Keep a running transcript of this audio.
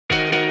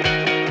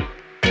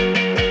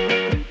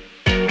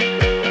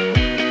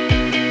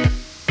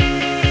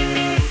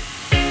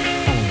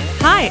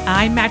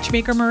I'm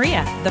Matchmaker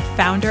Maria, the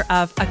founder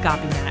of Agape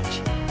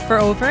Match. For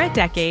over a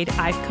decade,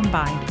 I've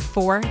combined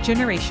 4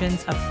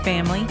 generations of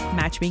family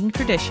matchmaking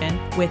tradition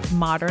with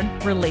modern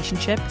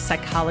relationship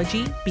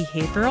psychology,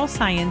 behavioral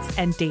science,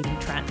 and dating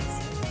trends.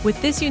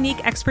 With this unique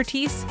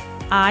expertise,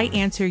 I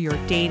answer your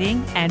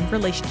dating and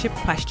relationship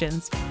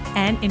questions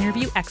and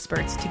interview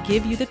experts to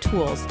give you the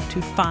tools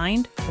to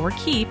find or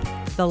keep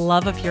the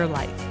love of your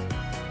life.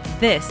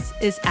 This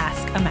is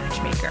Ask a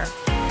Matchmaker.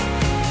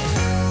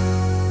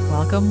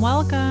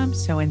 Welcome.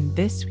 So in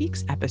this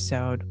week's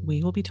episode,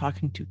 we will be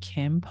talking to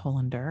Kim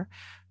Polinder,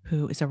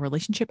 who is a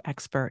relationship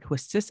expert who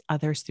assists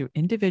others through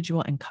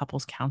individual and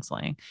couples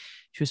counseling.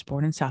 She was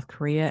born in South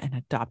Korea and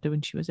adopted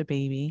when she was a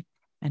baby.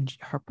 And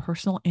her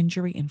personal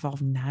injury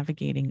involved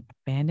navigating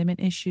abandonment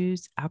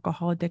issues,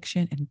 alcohol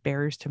addiction, and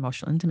barriers to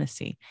emotional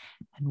intimacy.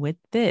 And with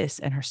this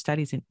and her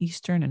studies in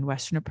Eastern and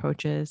Western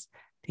approaches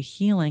to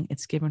healing,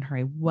 it's given her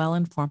a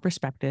well-informed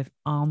perspective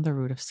on the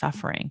root of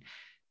suffering.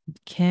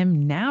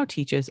 Kim now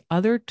teaches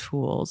other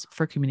tools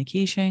for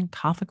communication,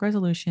 conflict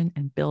resolution,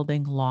 and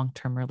building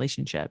long-term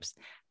relationships.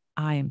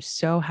 I am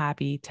so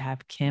happy to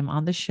have Kim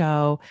on the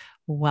show.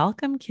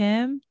 Welcome,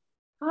 Kim.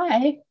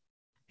 Hi.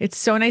 It's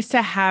so nice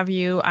to have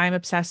you. I'm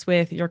obsessed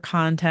with your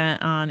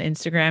content on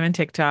Instagram and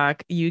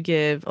TikTok. You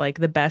give like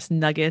the best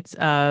nuggets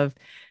of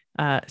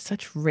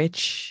such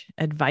rich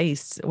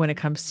advice when it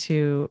comes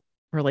to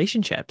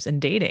relationships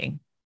and dating.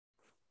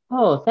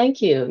 Oh,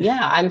 thank you.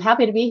 Yeah, I'm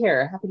happy to be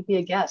here. Happy to be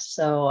a guest.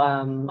 So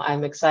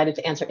I'm excited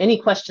to answer any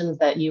questions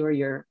that you or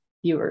your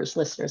viewers,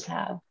 listeners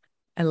have.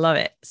 I love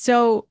it.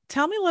 So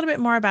tell me a little bit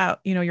more about,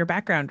 your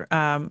background.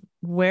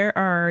 Where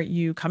are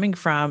you coming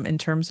from in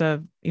terms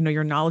of,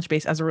 your knowledge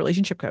base as a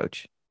relationship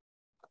coach?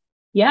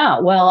 Yeah,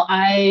 well,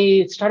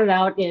 I started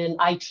out in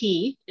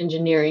IT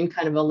engineering,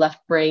 kind of a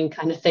left brain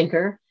kind of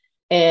thinker.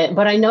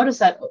 But I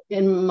noticed that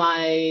in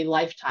my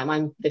lifetime,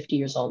 I'm 50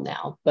 years old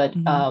now, but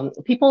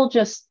Mhm. people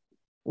just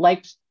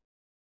liked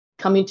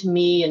coming to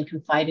me and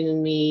confiding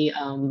in me,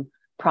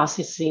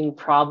 processing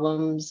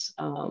problems.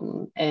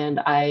 And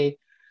I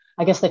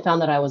guess they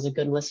found that I was a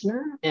good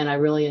listener and I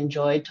really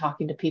enjoyed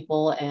talking to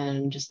people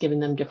and just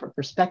giving them different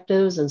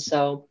perspectives. And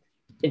so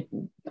it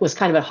was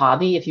kind of a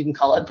hobby, if you can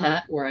call it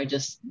that, where I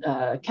just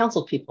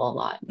counseled people a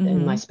lot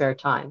in my Mhm. spare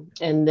time.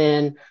 And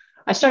then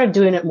I started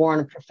doing it more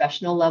on a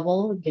professional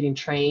level, getting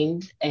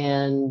trained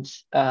and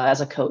as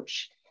a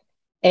coach.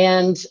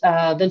 And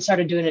then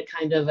started doing it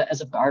kind of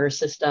as a barter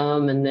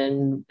system, and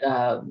then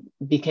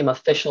became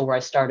official where I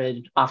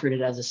started offering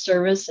it as a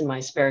service in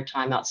my spare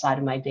time outside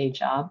of my day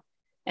job,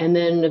 and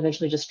then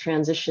eventually just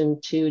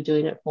transitioned to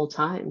doing it full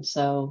time.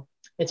 So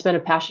it's been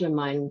a passion of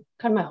mine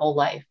kind of my whole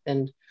life.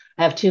 And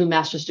I have 2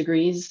 master's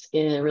degrees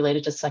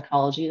related to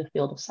psychology, the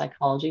field of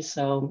psychology.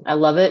 So I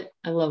love it.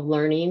 I love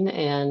learning,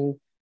 and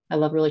I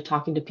love really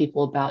talking to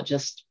people about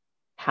just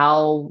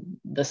how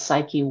the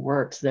psyche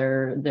works,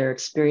 their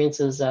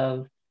experiences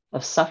of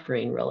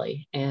suffering,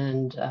 really,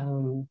 and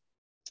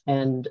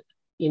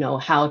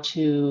how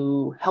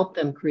to help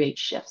them create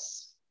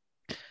shifts.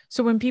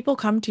 So when people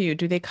come to you,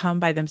 do they come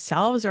by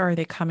themselves or are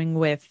they coming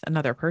with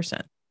another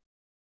person?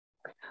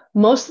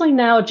 Mostly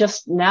now,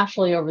 just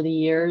naturally over the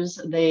years,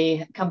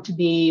 they come to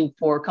me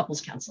for couples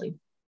counseling.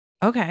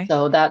 Okay.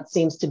 So that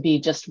seems to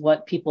be just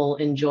what people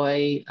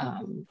enjoy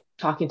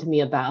talking to me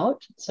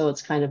about. So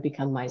it's kind of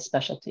become my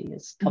specialty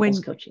is couples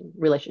When coaching,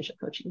 relationship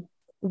coaching.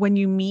 when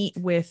you meet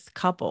with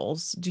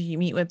couples, do you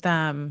meet with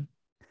them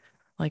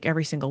like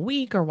every single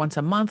week or once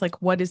a month?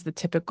 Like what is the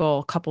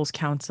typical couples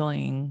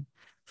counseling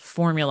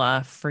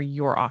formula for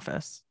your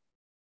office?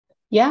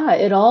 Yeah,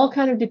 it all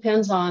kind of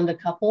depends on the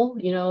couple.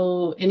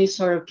 Any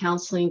sort of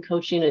counseling,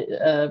 coaching,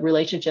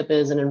 relationship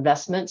is an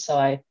investment. So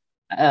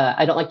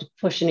I don't like to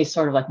push any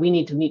sort of like we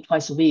need to meet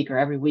twice a week or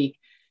every week.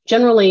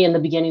 Generally, in the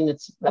beginning,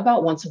 it's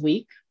about once a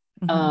week,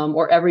 Mhm.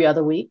 or every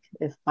other week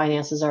if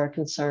finances are a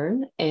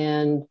concern.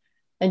 And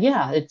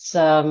yeah, it's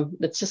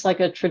just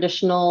like a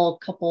traditional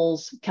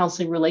couples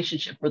counseling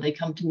relationship where they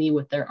come to me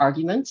with their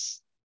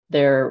arguments,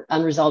 their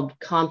unresolved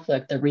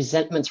conflict, their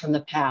resentments from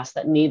the past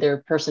that neither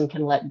person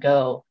can let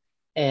go,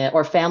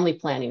 or family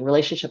planning,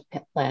 relationship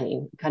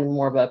planning, kind of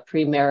more of a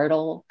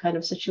premarital kind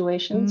of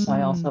situation. So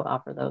I Mm. also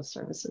offer those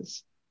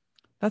services.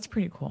 That's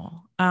pretty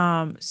cool.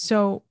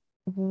 So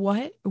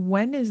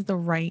when is the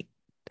right,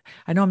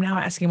 I know I'm now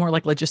asking more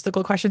like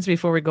logistical questions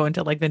before we go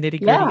into like the nitty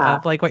gritty Yeah,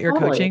 of like what you're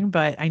totally. coaching,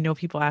 but I know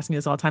people ask me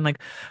this all the time, like,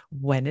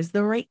 when is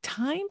the right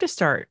time to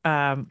start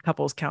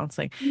couples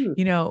counseling?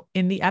 Hmm.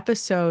 In the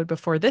episode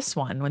before this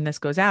one, when this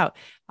goes out,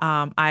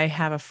 I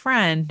have a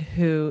friend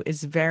who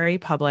is very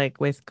public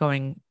with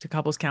going to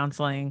couples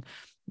counseling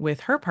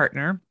with her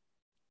partner.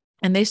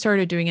 And they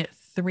started doing it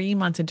 3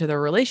 months into their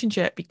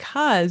relationship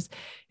because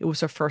it was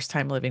her first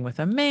time living with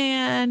a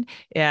man.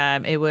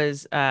 It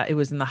was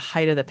in the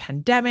height of the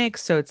pandemic.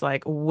 So it's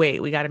like,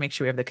 wait, we got to make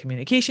sure we have the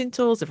communication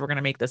tools if we're going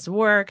to make this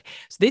work.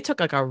 So they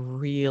took like a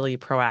really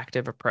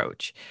proactive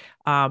approach.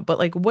 But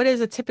like, what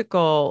is a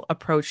typical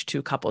approach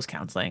to couples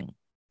counseling?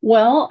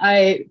 Well,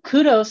 I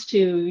kudos to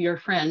your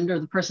friend or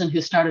the person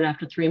who started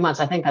after 3 months.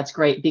 I think that's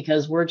great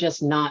because we're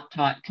just not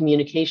taught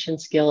communication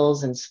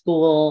skills in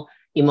school,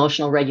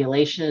 emotional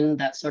regulation,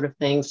 that sort of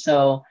thing.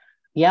 So,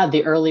 yeah,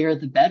 the earlier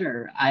the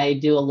better. I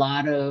do a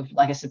lot of,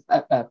 like I said,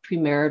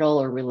 premarital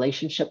or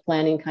relationship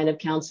planning kind of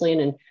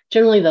counseling, and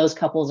generally those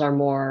couples are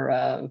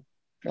more,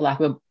 for lack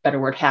of a better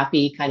word,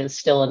 happy, kind of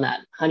still in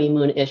that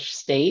honeymoon-ish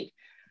state.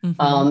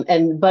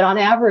 Mm-hmm. But on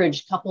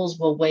average, couples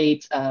will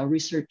wait.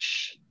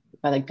 Research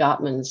by the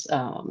Gottmans,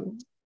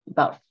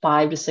 about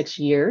 5 to 6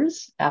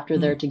 years after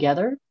they're Mm.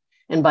 together,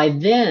 and by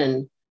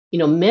then,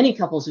 many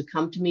couples who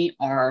come to me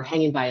are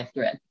hanging by a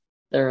thread.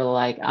 They're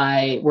like,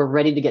 we're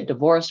ready to get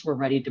divorced. We're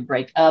ready to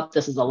break up.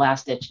 This is a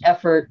last ditch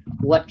effort.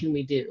 What can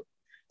we do?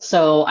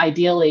 So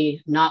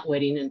ideally, not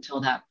waiting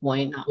until that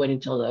point, not waiting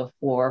until the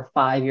 4 or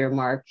 5 year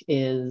mark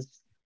is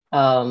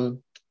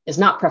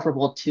not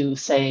preferable to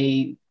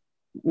say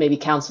maybe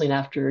counseling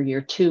after year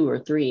 2 or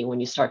 3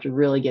 when you start to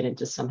really get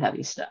into some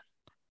heavy stuff.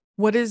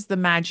 What is the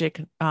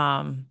magic?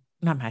 Not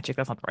magic,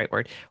 that's not the right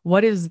word.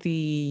 What is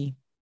the,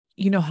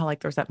 you know how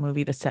like there's that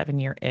movie, The 7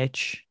 Year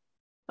Itch?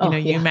 Oh,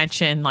 You yeah.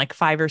 mentioned like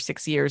 5 or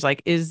 6 years.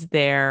 Like, is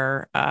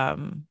there a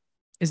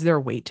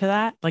weight to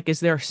that? Like, is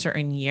there a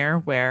certain year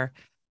where,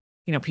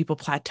 people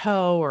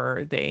plateau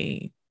or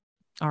they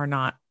are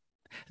not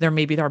there,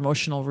 maybe their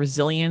emotional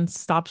resilience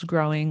stops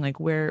growing? Like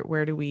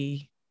where do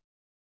we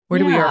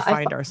Yeah.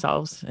 find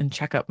ourselves in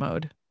checkup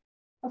mode?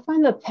 I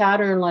find the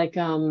pattern like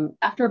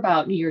after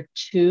about year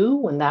 2,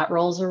 when that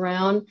rolls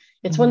around,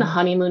 it's when the Hmm.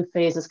 honeymoon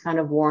phase is kind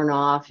of worn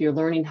off. You're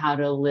learning how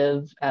to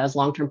live as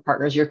long term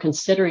partners. You're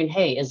considering,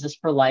 hey, is this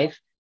for life?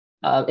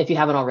 If you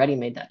haven't already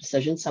made that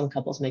decision, some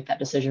couples make that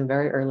decision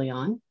very early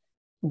on.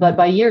 But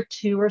by year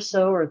 2 or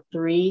so or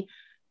 3,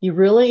 you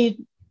really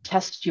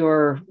test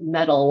your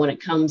mettle when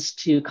it comes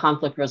to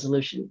conflict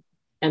resolution.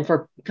 And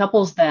for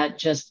couples that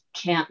just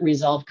can't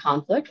resolve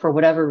conflict for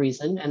whatever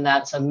reason, and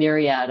that's a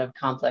myriad of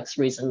complex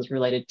reasons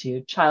related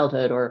to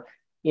childhood or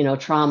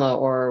trauma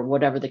or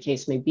whatever the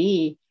case may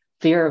be,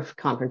 fear of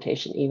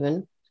confrontation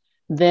even,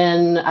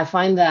 then I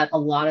find that a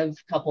lot of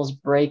couples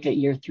break at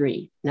year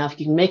 3. Now, if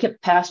you can make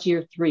it past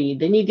year 3,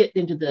 then you get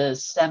into the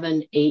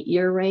 7, 8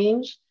 year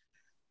range.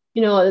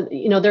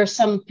 There's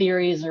some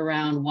theories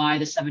around why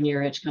the 7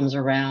 year itch comes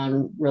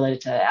around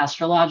related to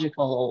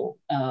astrological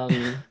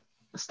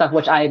stuff,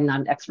 which I'm not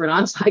an expert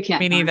on, so I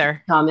can't Me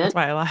neither. That's comment.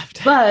 why I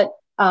laughed. But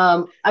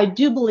I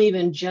do believe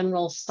in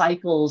general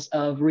cycles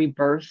of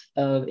rebirth,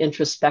 of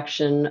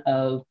introspection,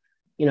 of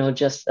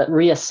just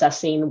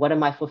reassessing what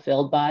am I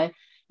fulfilled by.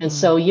 And Mm.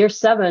 so year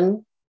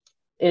 7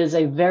 is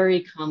a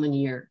very common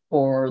year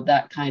for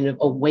that kind of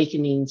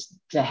awakenings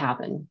to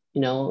happen.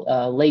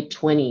 Late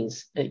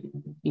 20s,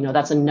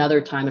 that's another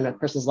time in a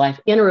person's life,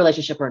 in a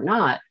relationship or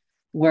not,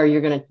 where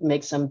you're going to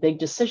make some big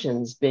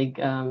decisions, big,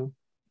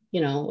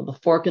 the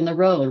fork in the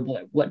road.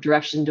 What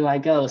direction do I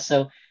go?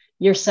 So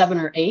year 7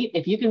 or 8,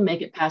 if you can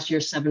make it past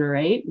year 7 or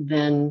 8,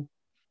 then,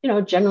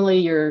 generally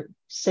you're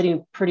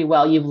sitting pretty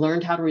well. You've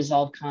learned how to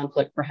resolve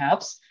conflict,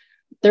 perhaps.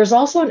 There's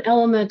also an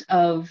element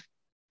of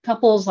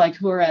couples like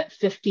who are at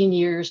 15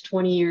 years,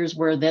 20 years,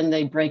 where then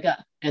they break up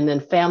and then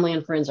family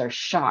and friends are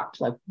shocked.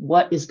 Like,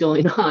 what is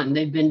going on?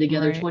 They've been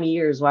together Right. 20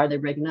 years. Why are they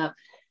breaking up?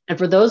 And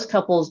for those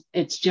couples,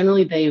 it's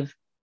generally they've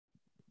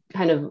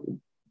kind of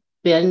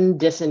been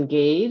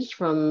disengaged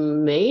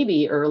from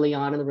maybe early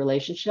on in the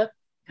relationship,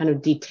 kind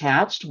of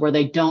detached, where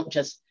they don't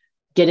just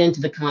get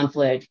into the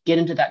conflict, get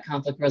into that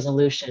conflict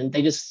resolution.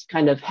 They just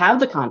kind of have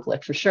the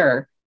conflict for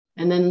sure.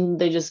 And then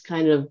they just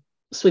kind of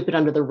sweep it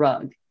under the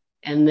rug.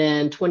 And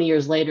then 20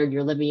 years later,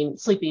 you're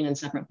sleeping in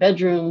separate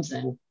bedrooms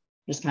and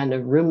just kind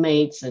of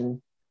roommates,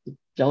 and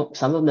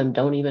some of them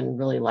don't even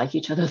really like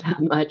each other that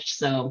much.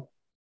 So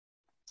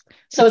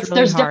It's it's really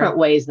there's hard. different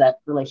ways that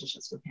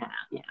relationships can pan out.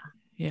 Yeah.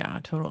 Yeah,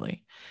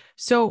 totally.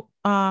 So,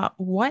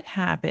 what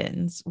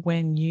happens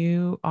when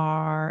you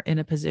are in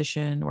a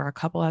position where a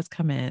couple has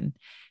come in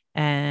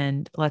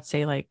and let's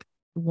say like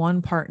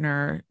one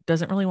partner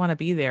doesn't really want to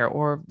be there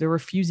or they're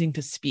refusing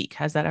to speak?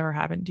 Has that ever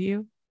happened to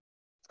you?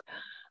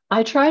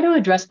 I try to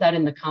address that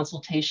in the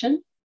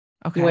consultation,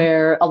 Okay.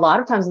 where a lot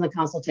of times in the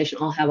consultation,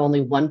 I'll have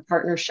only one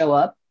partner show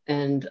up,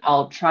 and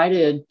I'll try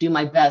to do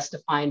my best to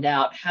find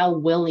out how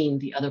willing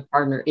the other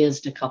partner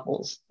is to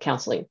couples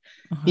counseling.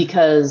 Okay.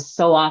 Because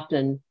so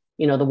often,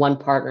 the one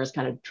partner is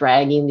kind of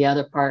dragging the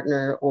other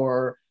partner,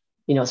 or,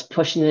 is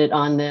pushing it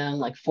on them,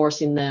 like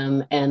forcing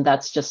them. And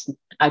that's just,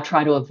 I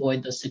try to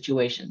avoid those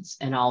situations.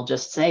 And I'll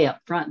just say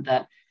up front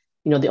that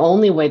the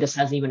only way this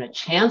has even a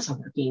chance of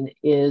working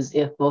is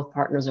if both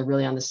partners are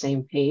really on the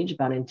same page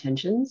about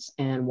intentions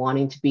and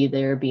wanting to be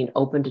there, being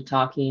open to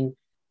talking.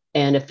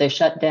 And if they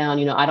shut down,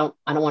 I don't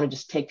want to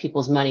just take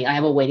people's money. I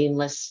have a waiting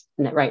list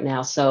right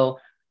now. So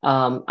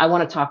I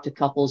want to talk to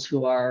couples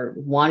who are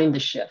wanting the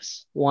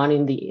shifts,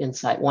 wanting the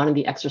insight, wanting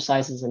the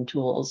exercises and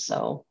tools.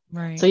 So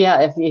Right.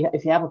 yeah, if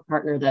you have a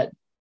partner that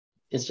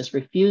is just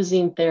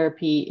refusing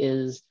therapy,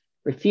 is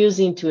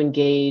refusing to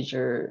engage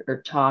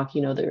or talk,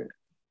 they're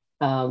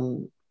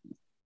um,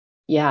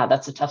 yeah,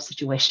 that's a tough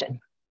situation.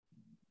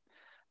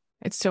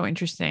 It's so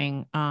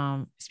interesting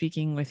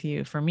speaking with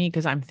you for me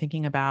because I'm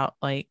thinking about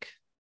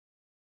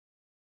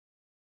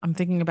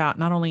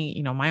not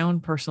only, my own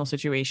personal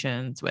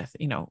situations with,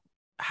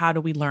 how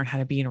do we learn how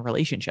to be in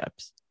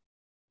relationships,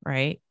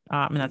 right?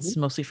 And Mhm. that's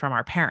mostly from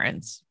our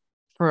parents.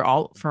 For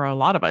a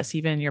lot of us,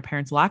 even your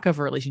parents' lack of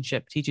a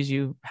relationship teaches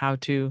you how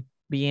to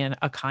be in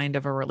a kind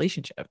of a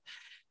relationship.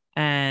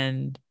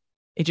 And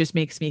it just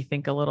makes me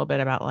think a little bit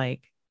about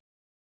like,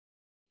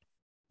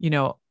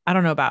 I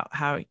don't know about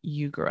how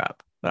you grew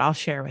up, but I'll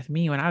share with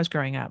me when I was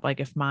growing up. Like,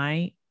 if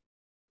my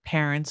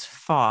parents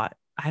fought,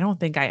 I don't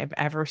think I have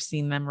ever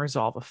seen them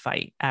resolve a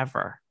fight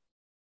ever.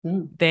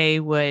 Mm. They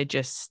would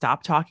just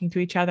stop talking to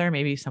each other.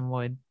 Maybe some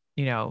would,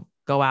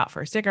 go out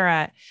for a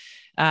cigarette.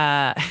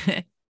 Uh,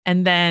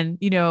 and then,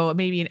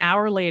 maybe an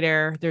hour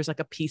later, there's like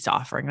a peace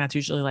offering. That's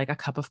usually like a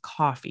cup of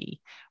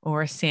coffee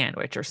or a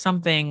sandwich or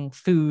something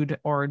food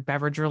or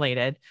beverage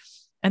related.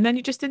 And then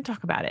you just didn't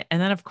talk about it.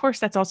 And then, of course,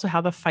 that's also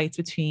how the fights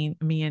between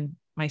me and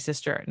my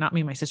sister, not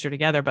me and my sister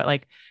together, but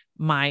like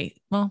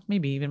well,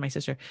 maybe even my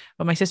sister,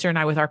 but my sister and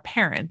I with our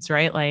parents,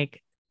 right?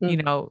 Like,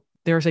 Mm.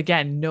 there's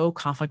again no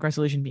conflict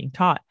resolution being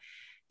taught.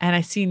 And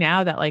I see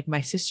now that like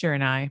my sister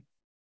and I,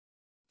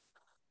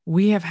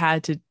 we have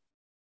had to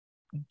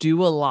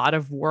do a lot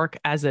of work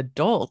as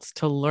adults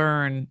to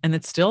learn, and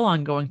it's still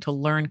ongoing to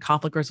learn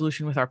conflict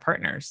resolution with our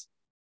partners.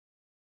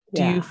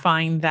 Do you Yeah.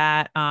 find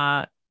that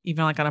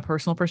even like on a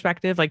personal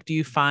perspective, like do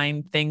you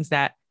find things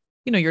that,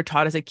 you're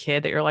taught as a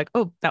kid that you're like,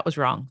 oh, that was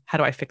wrong. How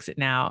do I fix it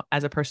now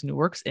as a person who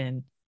works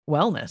in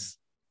wellness?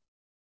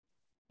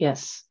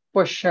 Yes,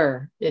 for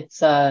sure.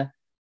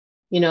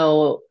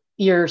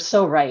 You're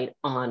so right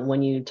on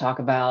when you talk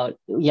about,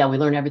 yeah, we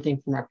learn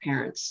everything from our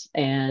parents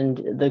and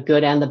the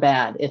good and the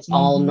bad. It's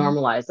all Mm-hmm.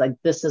 normalized. Like,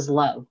 this is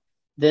love.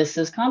 This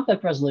is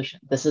conflict resolution.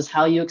 This is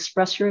how you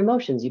express your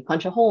emotions. You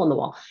punch a hole in the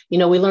wall. We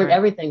learned Right.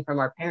 everything from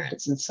our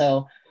parents. And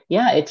so,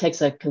 yeah, it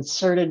takes a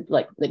concerted,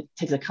 like, it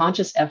takes a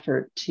conscious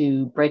effort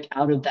to break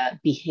out of that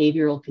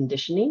behavioral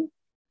conditioning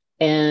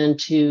and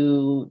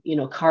to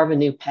carve a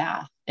new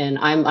path. And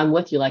I'm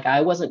with you. Like,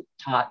 I wasn't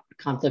taught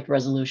conflict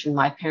resolution.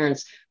 My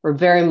parents were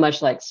very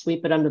much like,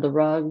 sweep it under the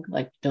rug,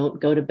 like, don't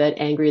go to bed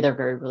angry. They're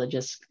very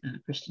religious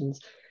Christians.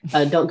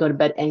 Don't go to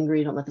bed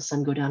angry, don't let the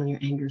sun go down in your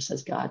anger,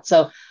 says God.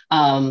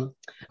 um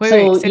Wait,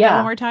 so say that one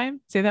yeah. more time.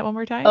 Say that one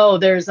more time. Oh,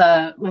 there's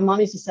my mom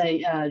used to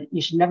say,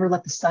 you should never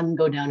let the sun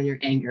go down in your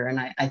anger. And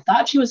I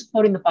thought she was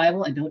quoting the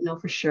Bible. I don't know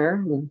for sure.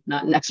 I'm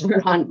not an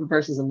expert on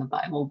verses in the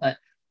Bible, but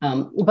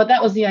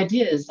that was the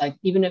idea, is like,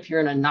 even if you're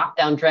in a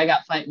knockdown, drag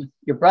out fight with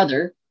your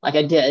brother, like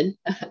I did,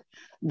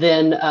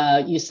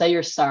 then you say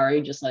you're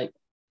sorry, just like,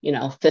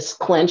 fist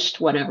clenched,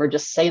 whatever,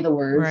 just say the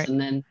words, Right.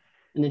 and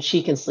then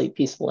she can sleep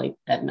peacefully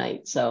at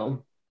night.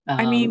 So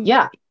I mean,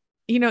 yeah.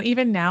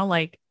 even now,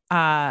 like,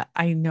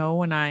 I know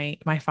when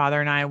my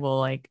father and I will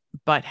like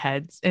butt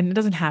heads, and it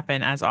doesn't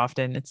happen as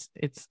often.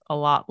 It's a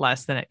lot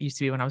less than it used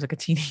to be when I was like a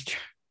teenager.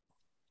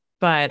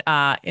 But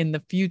in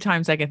the few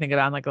times I can think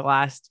about in like the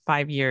last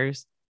 5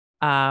 years,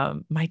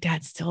 my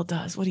dad still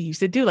does what he used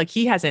to do. Like,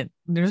 there's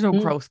no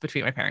Mm. growth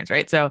between my parents,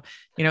 right? So,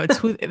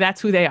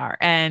 that's who they are.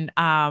 And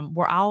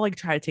where I'll like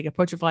try to take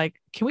approach of like,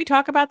 can we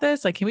talk about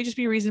this? Like, can we just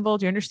be reasonable?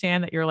 Do you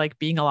understand that you're like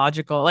being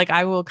illogical? Like,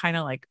 I will kind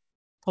of like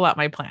pull out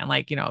my plan,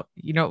 like,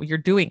 you're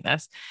doing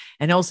this.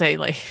 And he'll say,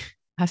 like,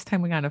 last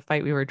time we got in a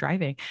fight, we were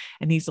driving,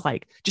 and he's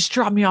like, just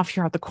drop me off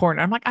here at the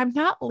corner. I'm like, I'm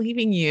not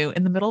leaving you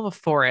in the middle of a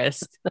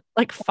forest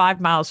like 5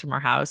 miles from our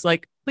house.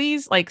 Like,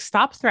 please, like,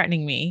 stop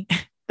threatening me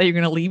that you're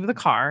going to leave the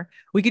car.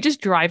 We could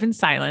just drive in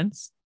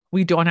silence.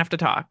 We don't have to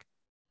talk.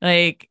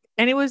 Like,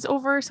 and it was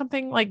over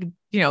something like,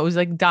 it was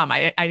like dumb.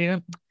 I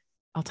didn't,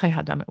 I'll tell you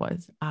how dumb it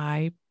was.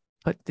 I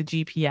put the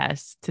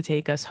GPS to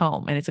take us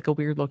home, and it's like a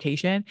weird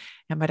location.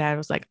 And my dad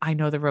was like, I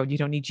know the road. You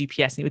don't need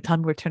GPS. And he would tell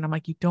me where to turn. I'm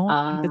like, you don't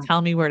need to uh,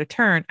 tell me where to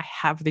turn. I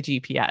have the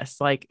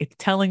GPS. Like, it's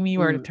telling me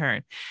where to mm.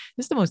 turn.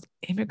 This is the most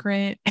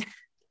immigrant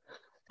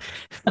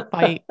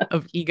fight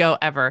of ego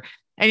ever.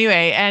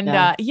 Anyway, and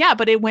Yeah. yeah,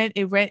 but it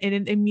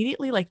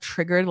immediately like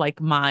triggered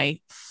like my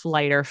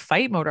flight or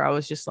fight motor. I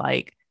was just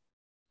like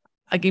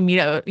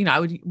immediately, I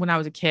would, when I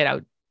was a kid, I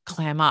would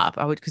clam up.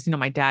 I would, because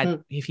my dad,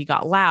 Mm. if he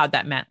got loud,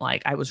 that meant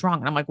like I was wrong.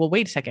 And I'm like, well,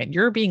 wait a second,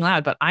 you're being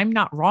loud, but I'm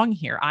not wrong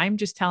here. I'm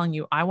just telling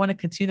you, I want to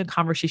continue the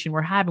conversation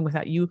we're having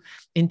without you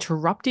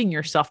interrupting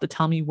yourself to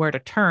tell me where to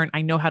turn.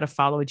 I know how to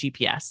follow a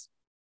GPS.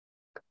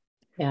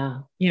 Yeah.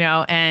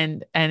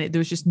 There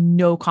was just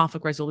no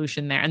conflict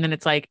resolution there. And then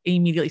it's like I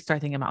immediately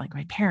start thinking about like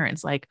my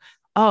parents, like,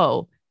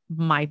 oh,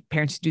 my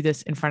parents do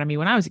this in front of me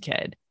when I was a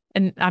kid.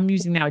 And I'm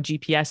using now a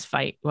GPS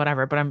fight,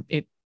 whatever, but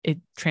it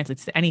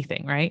translates to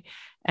anything, right?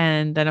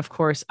 And then of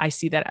course I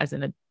see that as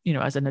an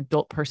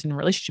adult person in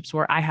relationships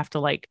where I have to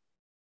like,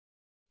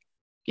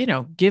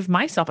 give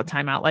myself a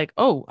timeout, like,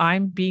 oh,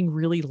 I'm being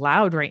really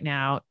loud right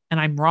now and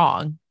I'm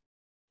wrong,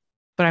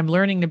 but I'm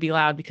learning to be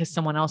loud because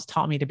someone else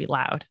taught me to be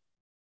loud.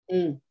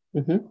 Mm.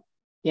 Hmm.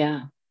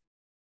 Yeah.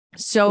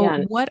 So,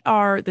 Yeah. what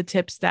are the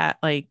tips that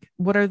like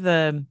what is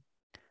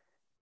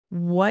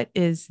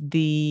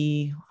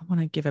the I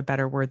want to give a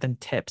better word than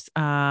tips.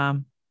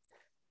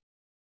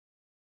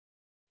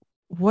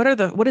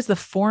 what is the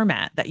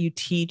format that you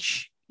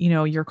teach,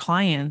 your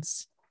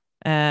clients,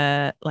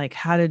 like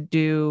how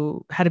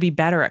to be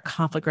better at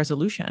conflict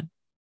resolution?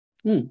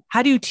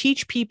 How do you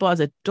teach people as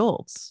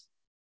adults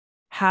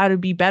how to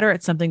be better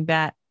at something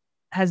that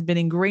has been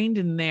ingrained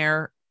in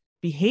their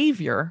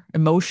behavior,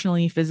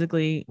 emotionally,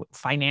 physically,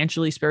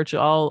 financially,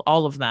 spiritually,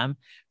 all of them,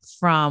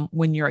 from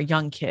when you're a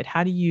young kid?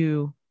 How do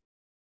you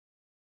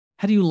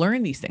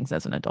learn these things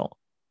as an adult?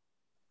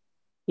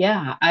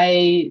 Yeah,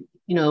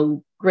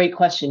 great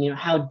question.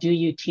 How do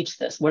you teach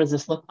this? What does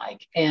this look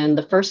like? And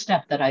the first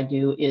step that I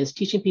do is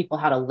teaching people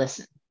how to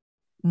listen,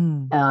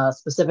 Mm,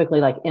 specifically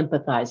like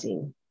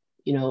empathizing.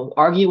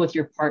 Argue with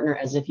your partner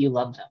as if you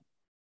love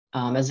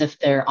them, as if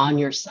they're on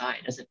your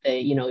side, as if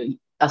they,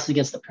 us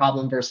against the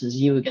problem versus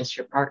you against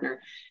your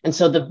partner. And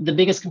so the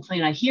biggest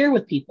complaint I hear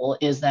with people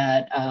is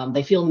that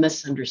they feel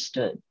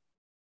misunderstood.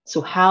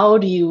 So how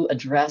do you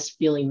address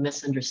feeling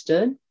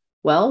misunderstood?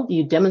 Well,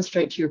 you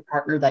demonstrate to your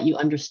partner that you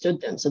understood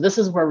them. So this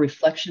is where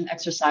reflection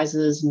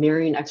exercises,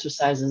 mirroring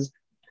exercises,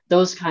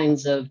 those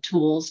kinds of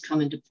tools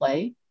come into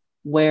play,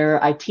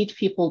 where I teach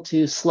people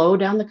to slow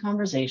down the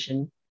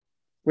conversation,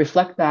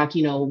 reflect back,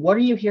 what are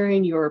you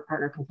hearing your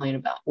partner complain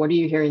about? What are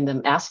you hearing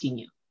them asking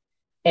you?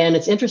 And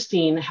it's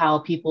interesting how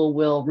people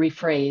will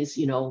rephrase,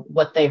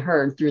 what they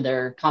heard through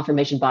their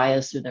confirmation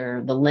bias,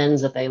 through the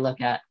lens that they look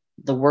at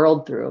the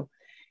world through.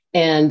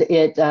 And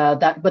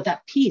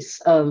that piece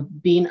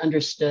of being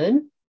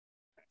understood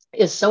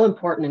is so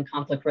important in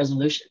conflict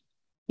resolution.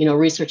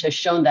 Research has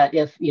shown that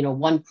if,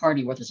 one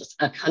party, whether it's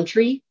a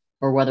country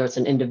or whether it's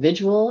an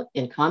individual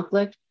in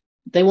conflict,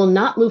 they will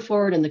not move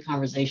forward in the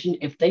conversation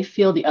if they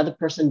feel the other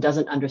person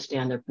doesn't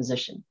understand their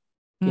position,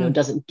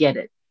 doesn't get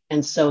it.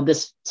 And so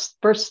this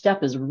first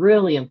step is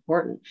really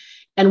important.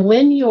 And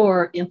when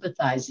you're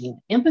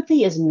empathizing,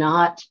 empathy is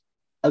not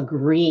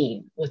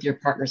agreeing with your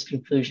partner's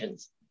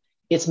conclusions.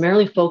 It's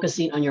merely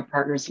focusing on your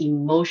partner's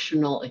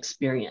emotional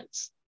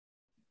experience.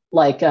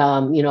 Like,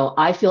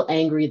 I feel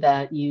angry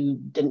that you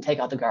didn't take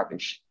out the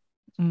garbage.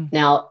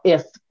 Now,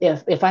 if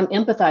I'm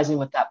empathizing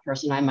with that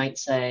person, I might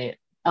say,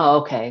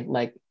 oh, okay,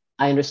 like,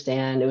 I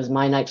understand. It was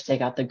my night to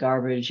take out the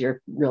garbage.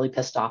 You're really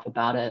pissed off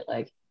about it.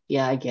 Like,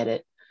 yeah, I get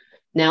it.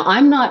 Now,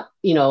 I'm not,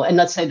 and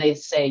let's say they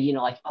say,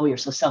 like, oh, you're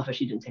so selfish,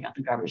 you didn't take out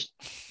the garbage.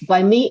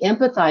 By me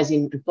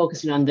empathizing and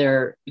focusing on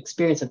their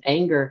experience of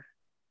anger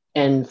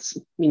and,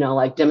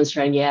 like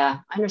demonstrating, yeah,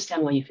 I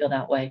understand why you feel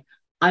that way.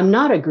 I'm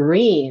not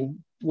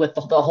agreeing with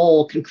the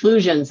whole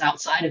conclusions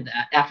outside of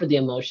that after the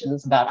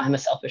emotions about I'm a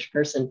selfish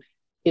person.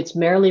 It's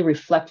merely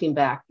reflecting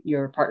back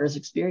your partner's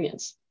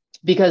experience,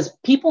 because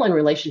people in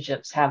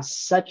relationships have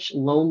such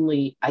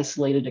lonely,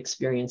 isolated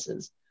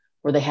experiences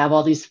where they have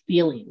all these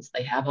feelings,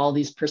 they have all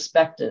these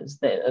perspectives,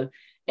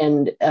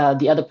 and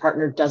the other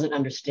partner doesn't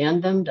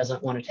understand them,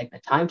 doesn't want to take the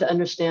time to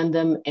understand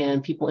them,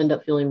 and people end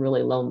up feeling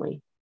really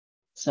lonely.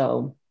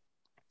 So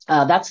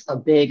that's a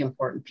big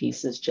important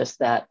piece, is just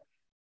that,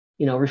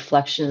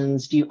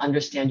 reflections. Do you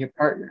understand your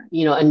partner?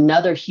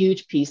 Another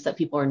huge piece that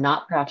people are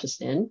not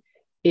practiced in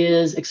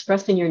is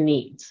expressing your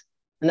needs.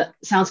 And that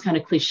sounds kind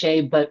of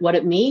cliche, but what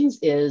it means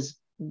is,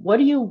 what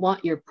do you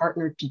want your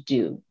partner to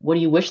do? What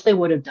do you wish they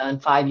would have done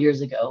 5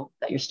 years ago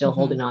that you're still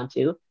holding on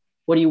to?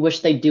 What do you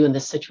wish they do in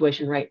this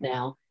situation right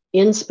now?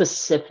 In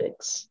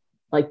specifics,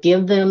 like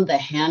give them the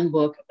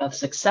handbook of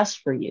success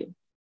for you.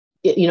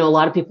 A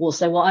lot of people will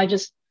say, well,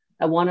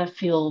 I want to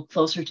feel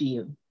closer to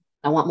you.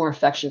 I want more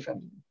affection from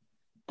you.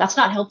 That's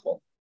not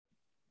helpful.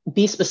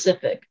 Be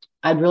specific.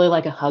 I'd really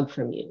like a hug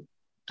from you.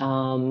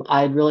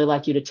 I'd really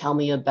like you to tell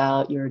me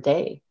about your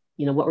day.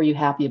 What were you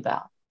happy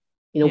about?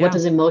 What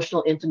does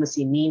emotional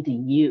intimacy mean to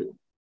you?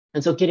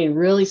 And so getting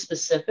really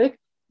specific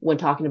when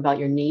talking about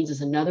your needs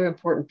is another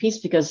important piece,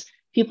 because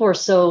people are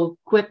so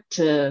quick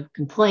to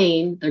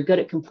complain. They're good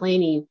at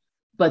complaining,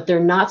 but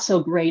they're not so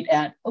great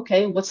at,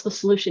 okay, what's the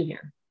solution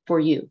here for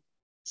you?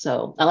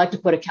 So I like to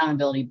put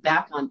accountability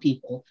back on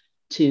people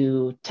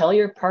to tell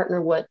your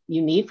partner what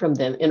you need from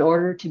them in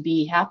order to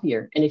be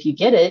happier. And if you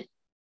get it,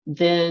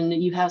 then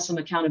you have some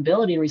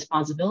accountability and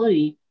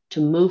responsibility to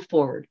move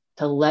forward,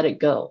 to let it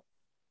go.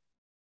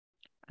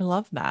 I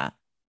love that.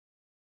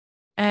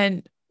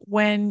 And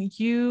when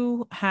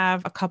you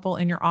have a couple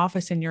in your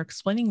office and you're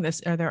explaining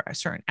this, are there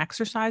certain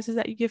exercises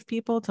that you give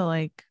people to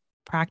like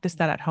practice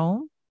that at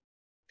home?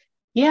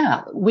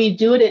 Yeah, we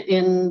do it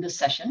in the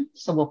session.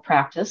 So we'll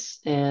practice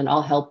and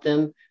I'll help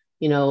them,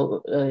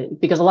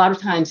 because a lot of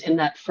times in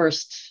that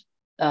first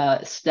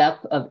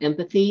step of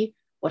empathy,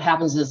 what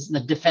happens is the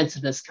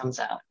defensiveness comes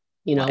out,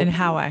 In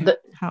how way?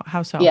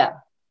 How so? yeah,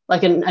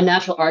 like a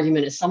natural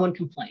argument is someone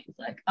complains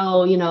like,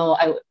 oh,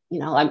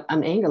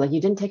 I'm angry. Like, you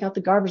didn't take out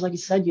the garbage like you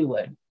said you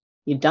would.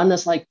 You've done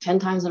this like 10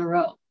 times in a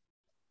row.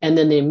 And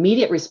then the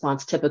immediate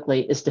response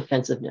typically is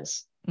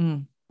defensiveness.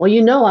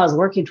 Well, I was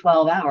working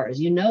 12 hours.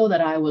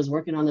 That I was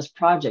working on this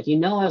project. I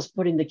was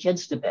putting the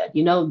kids to bed,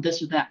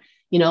 this or that,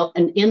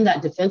 and in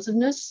that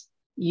defensiveness,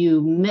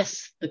 you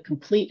miss the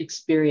complete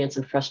experience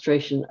and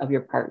frustration of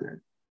your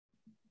partner.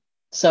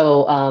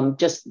 So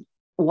just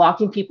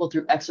walking people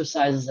through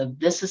exercises of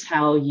this is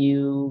how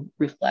you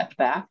reflect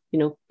back,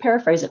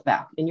 paraphrase it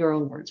back in your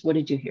own words. What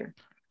did you hear?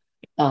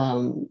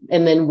 And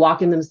then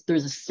walking them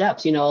through the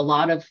steps. A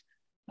lot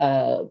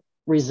of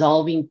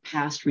resolving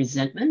past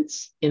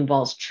resentments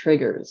involves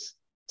triggers.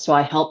 So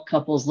I help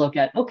couples look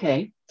at,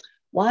 okay,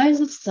 why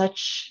is it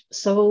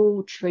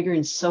so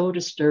triggering, so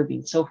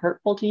disturbing, so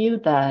hurtful to you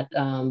that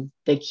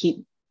they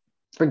keep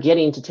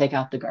forgetting to take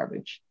out the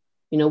garbage?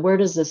 Where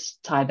does this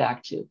tie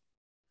back to?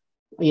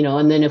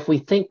 And then if we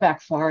think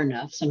back far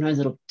enough, sometimes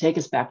it'll take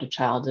us back to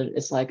childhood.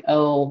 It's like,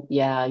 oh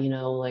yeah,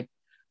 like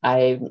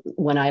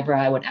whenever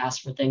I would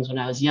ask for things when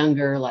I was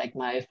younger, like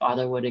my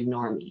father would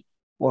ignore me,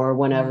 or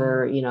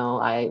whenever,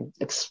 I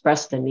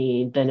expressed the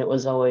need, then I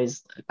was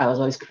always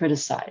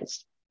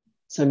criticized.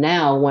 So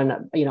now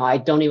when, I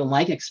don't even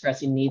like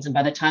expressing needs. And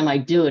by the time I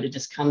do it, it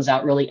just comes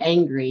out really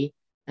angry.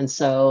 And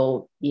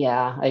so,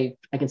 yeah, I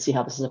can see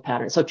how this is a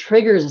pattern. So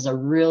triggers is a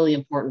really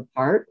important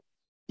part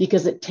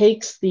because it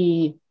takes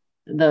the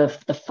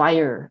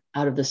fire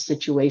out of the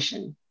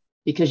situation,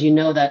 because you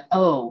know that,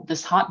 oh,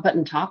 this hot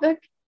button topic,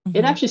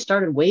 it actually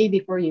started way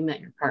before you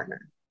met your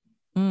partner.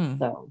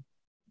 So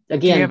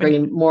again,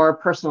 bringing more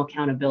personal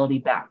accountability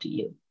back to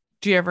you.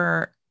 Do you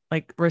ever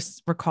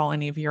recall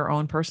any of your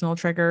own personal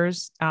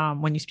triggers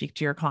when you speak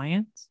to your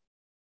clients?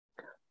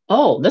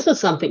 Oh, this is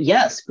something.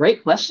 Yes.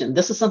 Great question.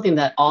 This is something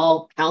that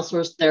all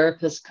counselors,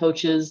 therapists,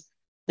 coaches,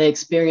 they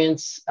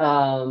experience,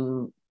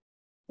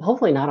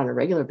 hopefully not on a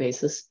regular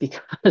basis,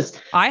 because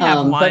I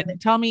have one.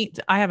 But tell me,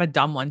 I have a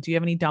dumb one. Do you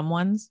have any dumb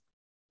ones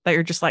that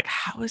you're just like,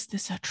 how is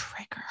this a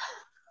trigger?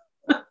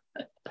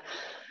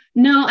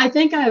 No, I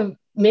think I've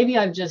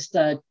just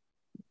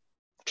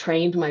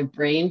trained my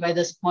brain by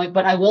this point,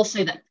 but I will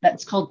say that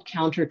that's called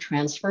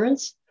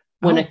countertransference.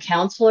 When a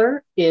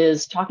counselor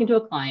is talking to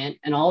a client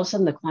and all of a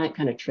sudden the client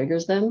kind of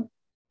triggers them,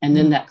 and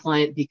then that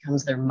client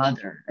becomes their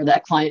mother, or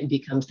that client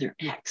becomes their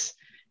ex.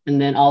 And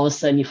then all of a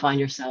sudden you find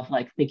yourself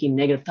like thinking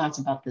negative thoughts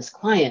about this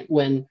client,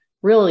 when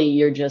really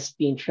you're just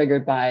being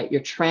triggered by,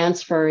 you're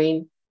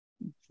transferring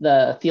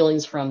the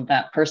feelings from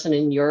that person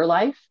in your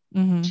life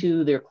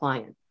to their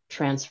client.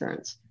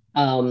 Transference.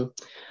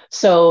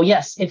 So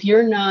yes, if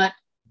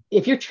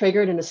you're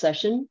triggered in a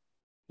session,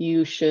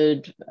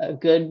 a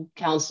good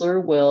counselor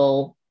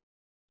will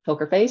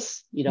poker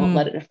face. You don't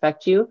let it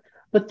affect you,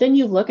 but then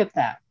you look at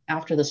that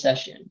after the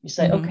session. You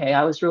say, okay,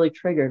 I was really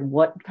triggered.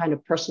 What kind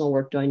of personal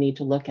work do I need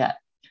to look at?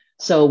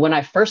 So when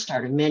I first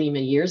started many,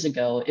 many years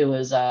ago, it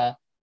was,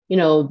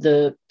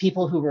 the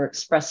people who were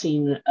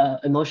expressing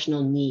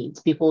emotional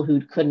needs, people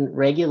who couldn't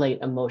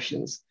regulate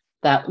emotions.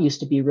 That used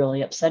to be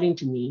really upsetting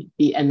to me.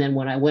 And then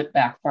when I went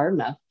back far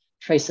enough,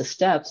 trace the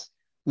steps,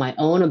 my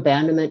own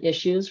abandonment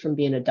issues from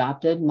being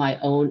adopted, my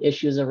own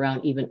issues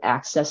around even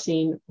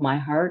accessing my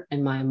heart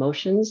and my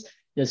emotions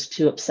is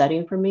too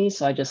upsetting for me.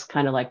 So I just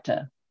kind of like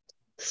to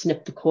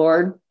snip the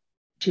cord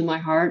to my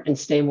heart and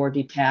stay more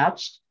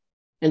detached.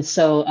 And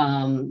so,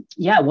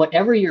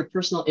 whatever your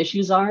personal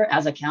issues are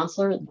as a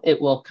counselor,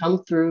 it will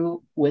come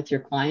through with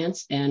your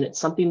clients. And it's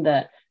something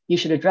that you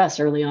should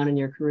address early on in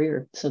your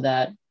career so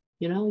that,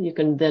 you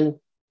can then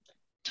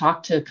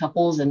talk to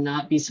couples and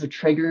not be so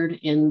triggered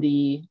in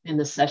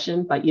the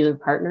session by either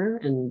partner,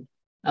 and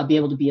I'll be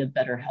able to be a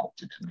better help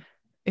to them.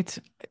 It's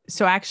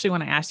so actually,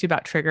 when I asked you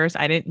about triggers,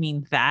 I didn't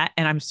mean that.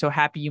 And I'm so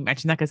happy you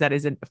mentioned that, because that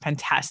is a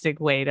fantastic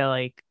way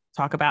to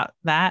talk about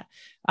that.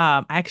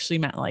 I actually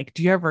meant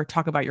do you ever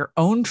talk about your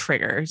own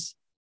triggers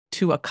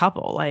to a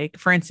couple? Like,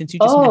 for instance, you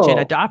just mentioned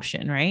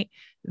adoption, right?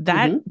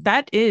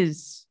 That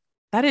is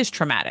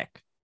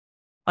traumatic.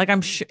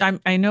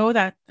 I know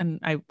that, and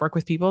I work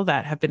with people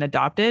that have been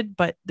adopted,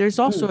 but there's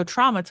also a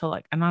trauma to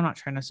and I'm not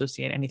trying to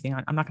associate anything.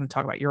 I'm not going to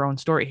talk about your own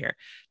story here,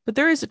 but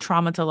there is a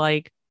trauma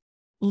to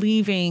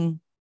leaving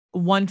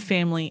one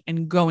family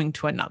and going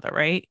to another,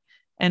 right?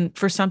 And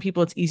for some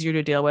people it's easier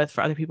to deal with,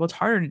 for other people it's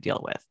harder to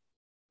deal with.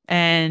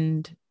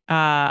 And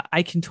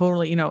I can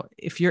totally,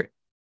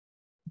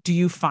 do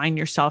you find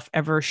yourself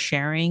ever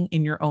sharing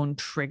in your own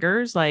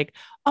triggers? For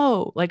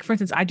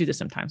instance, I do this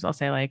sometimes. I'll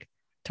say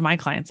to my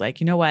clients,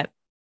 you know what,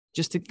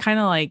 just to kind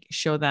of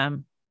show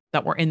them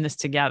that we're in this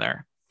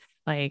together.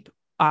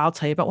 I'll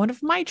tell you about one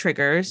of my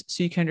triggers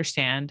so you can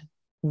understand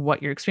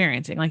what you're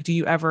experiencing. Do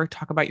you ever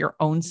talk about your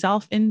own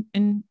self in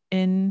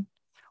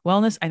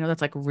wellness? I know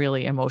that's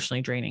really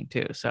emotionally draining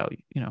too. So,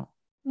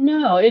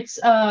 No, it's,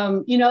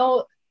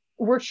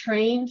 we're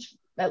trained,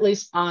 at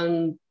least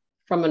from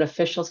an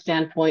official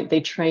standpoint,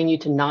 they train you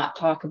to not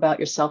talk about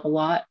yourself a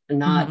lot and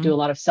not do a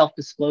lot of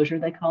self-disclosure,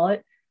 they call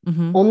it,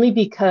 only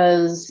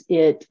because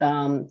it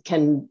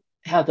can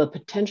have the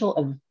potential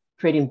of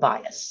creating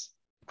bias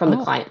from the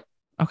client.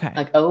 Okay.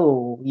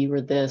 Oh, you were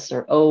this,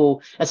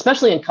 or,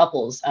 especially in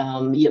couples,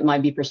 it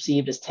might be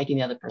perceived as taking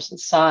the other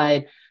person's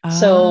side.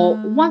 So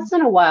once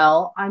in a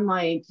while, I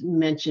might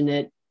mention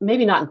it,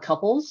 maybe not in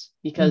couples,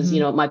 because,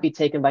 it might be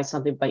taken by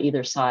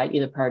either side,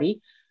 either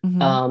party,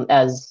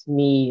 as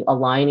me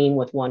aligning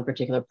with one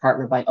particular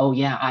partner by, oh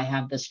yeah, I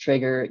have this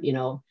trigger,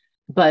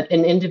 but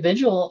an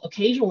individual,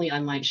 occasionally I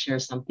might share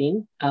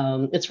something.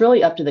 It's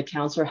really up to the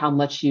counselor how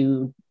much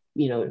you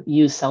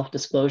use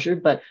self-disclosure,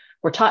 but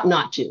we're taught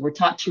not to. We're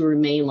taught to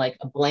remain like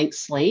a blank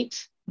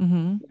slate.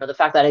 Mm-hmm. The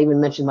fact that I even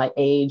mentioned my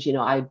age,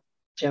 I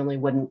generally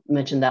wouldn't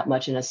mention that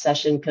much in a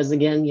session because,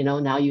 again,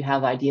 now you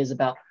have ideas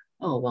about,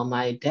 oh, well,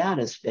 my dad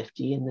is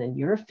 50 and then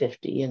you're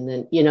 50. And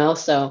then,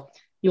 so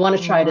you want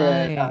to try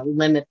to Right.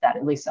 limit that.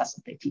 At least that's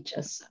what they teach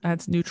us.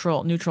 That's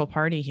neutral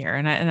party here.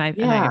 And I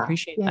Yeah.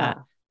 appreciate that.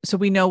 Yeah. So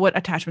we know what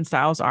attachment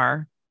styles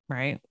are,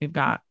 right? We've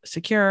got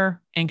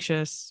secure,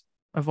 anxious,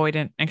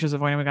 avoidant, anxious,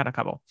 avoidant. We got a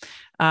couple.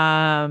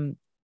 Um,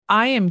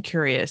 I am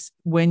curious,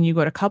 when you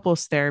go to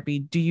couples therapy,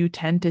 do you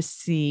tend to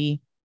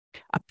see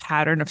a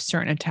pattern of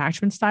certain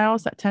attachment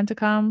styles that tend to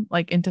come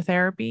like into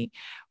therapy,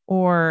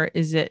 or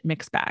is it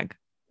mixed bag?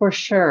 For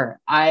sure.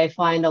 I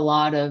find a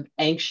lot of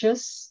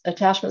anxious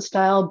attachment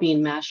style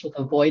being matched with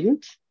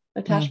avoidant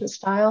Mm, attachment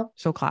style.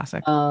 so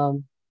classic.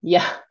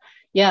 Yeah.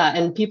 Yeah.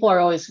 And people are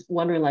always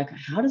wondering, like,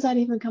 how does that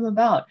even come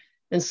about?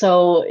 And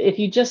so if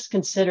you just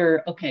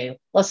consider, okay,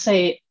 let's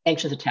say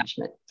anxious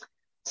attachment,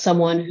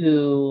 someone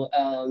who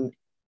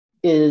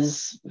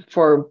is,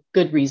 for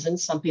good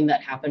reasons, something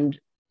that happened,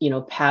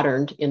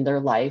 patterned in their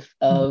life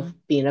of Mhm.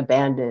 being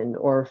abandoned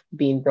or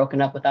being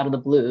broken up with out of the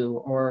blue,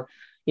 or,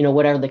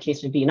 whatever the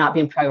case may be, not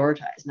being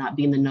prioritized, not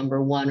being the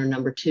number one or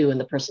number two in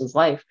the person's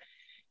life.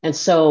 And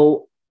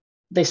so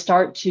they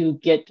start to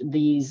get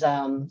these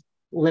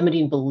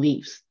limiting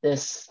beliefs,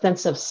 this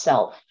sense of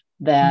self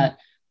Mm, that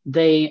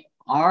they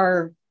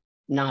are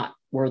not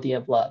worthy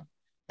of love,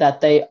 that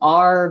they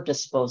are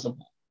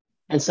disposable.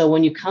 And so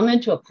when you come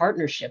into a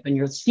partnership and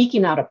you're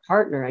seeking out a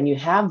partner and you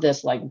have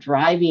this like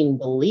driving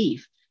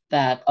belief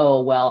that,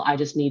 oh, well, I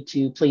just need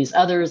to please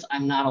others,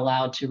 I'm not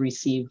allowed to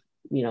receive,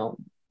 you know,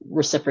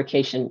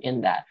 reciprocation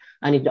in that.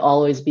 I need to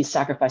always be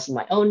sacrificing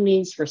my own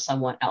needs for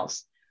someone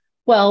else.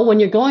 Well, when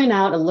you're going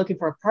out and looking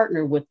for a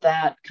partner with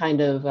that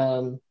kind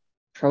of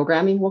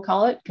programming, we'll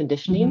call it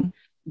conditioning, mhm,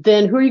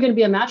 then who are you going to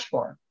be a match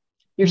for?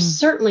 You're mm,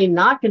 certainly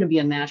not going to be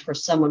a match for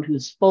someone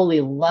who's fully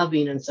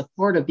loving and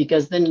supportive,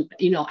 because then,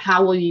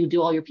 how will you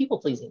do all your people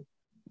pleasing?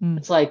 mm.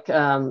 It's like,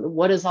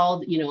 what is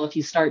all, if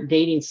you start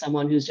dating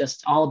someone who's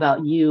just all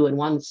about you and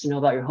wants to know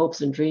about your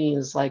hopes and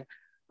dreams, like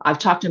I've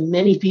talked to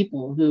many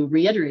people who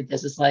reiterate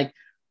this. It's like,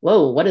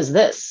 whoa, what is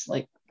this?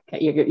 Like,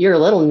 you're a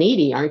little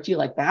needy, aren't you?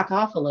 Like, back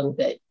off a little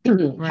bit. How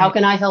Right.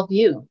 can I help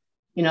you?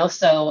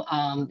 So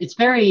it's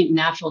very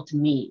natural to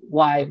me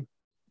why,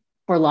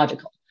 or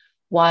logical,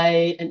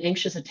 why an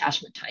anxious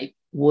attachment type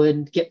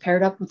would get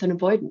paired up with an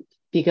avoidant,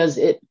 because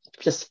it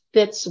just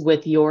fits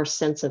with your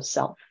sense of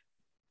self.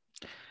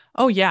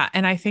 Oh yeah,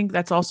 and I think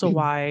that's also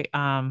why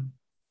as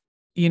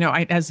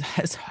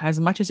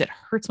much as it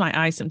hurts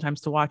my eyes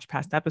sometimes to watch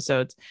past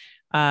episodes,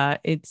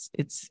 it's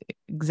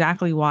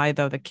exactly why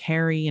though the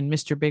Carrie and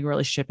Mr. Big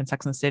relationship in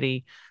Sex and the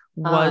City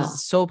Ah,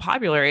 was so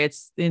popular.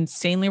 It's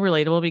insanely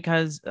relatable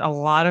because a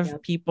lot of yeah.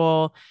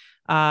 people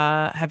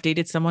have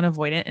dated someone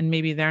avoidant and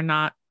maybe their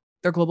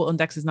global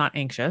index is not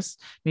anxious.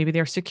 Maybe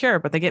they're secure,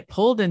 but they get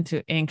pulled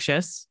into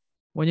anxious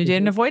when you date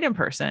an Mm-hmm. avoidant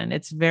person.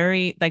 It's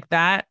very like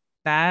that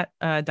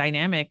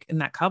dynamic in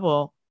that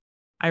couple.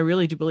 I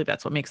really do believe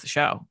that's what makes the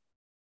show.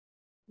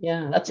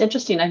 Yeah, that's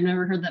interesting. I've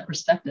never heard that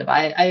perspective.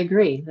 I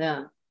agree.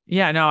 Yeah.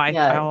 Yeah, no,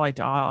 Yeah.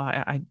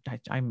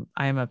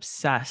 I'm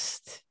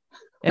obsessed.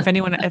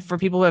 If for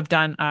people who have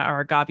done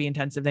our Agape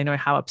intensive, they know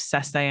how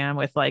obsessed I am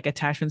with like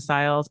attachment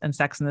styles and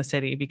Sex in the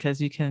City,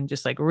 because you can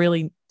just like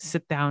really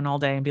sit down all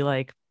day and be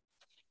like,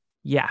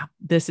 yeah,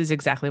 this is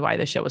exactly why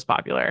this show was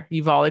popular.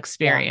 You've all Yeah.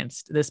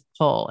 experienced this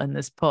pull and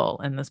this pull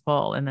and this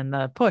pull, and then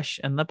the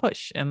push and the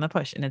push and the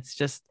push. And it's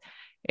just,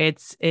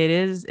 it's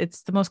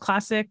the most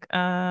classic,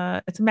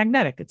 it's a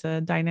magnetic, it's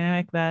a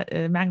dynamic that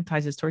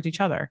magnetizes towards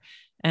each other.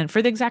 And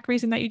for the exact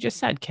reason that you just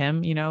said,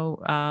 Kim,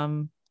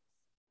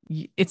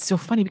 it's so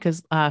funny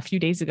because a few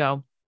days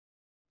ago,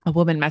 a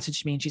woman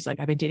messaged me and she's like,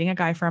 I've been dating a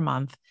guy for a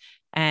month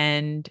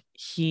and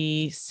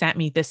he sent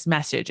me this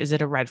message. Is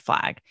it a red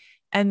flag?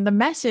 And the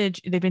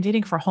message, they've been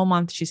dating for a whole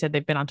month. She said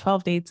they've been on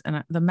 12 dates.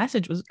 And the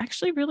message was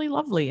actually really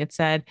lovely. It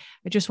said,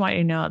 I just want you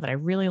to know that I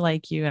really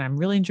like you and I'm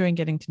really enjoying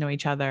getting to know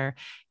each other.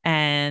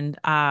 And,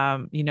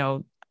 I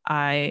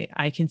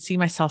can see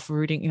myself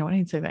rooting, what did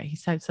he say that? He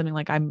said something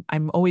like, I'm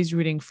always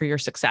rooting for your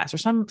success, or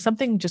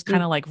something just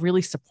kind Mm, of like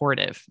really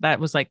supportive. That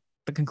was like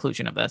the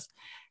conclusion of this.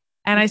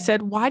 And I okay.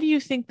 said, why do you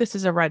think this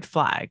is a red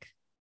flag?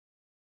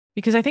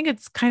 Because I think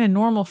it's kind of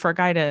normal for a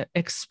guy to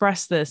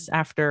express this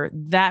after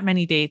that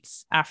many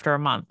dates after a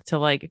month, to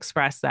like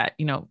express that,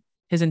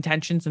 his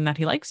intentions and that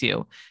he likes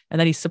you and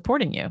that he's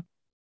supporting you.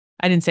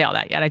 I didn't say all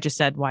that yet. I just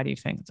said, why do you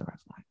think it's a red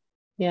flag?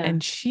 Yeah.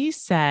 And she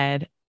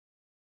said,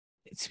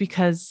 it's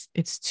because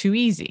it's too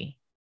easy.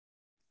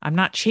 I'm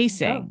not Oh,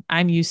 chasing.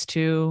 I'm used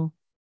to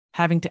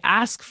having to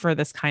ask for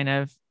this kind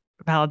of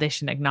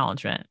validation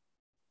acknowledgement.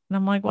 And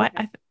I'm like, what?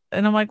 okay.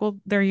 And I'm like, well,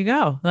 there you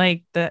go.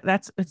 Like I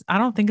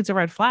don't think it's a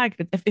red flag.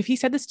 If he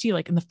said this to you,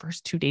 like in the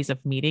first 2 days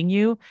of meeting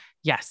you,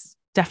 yes,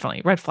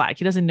 definitely red flag.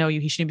 He doesn't know you.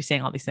 He shouldn't be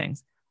saying all these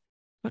things.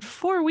 But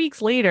 4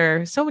 weeks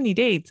later, so many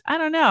dates, I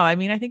don't know. I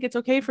mean, I think it's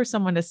okay for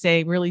someone to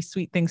say really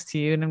sweet things to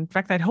you. And in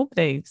fact, I'd hope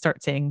they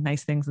start saying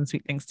nice things and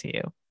sweet things to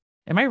you.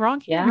 Am I wrong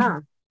here? Yeah.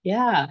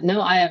 Yeah.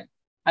 No, I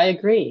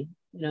agree.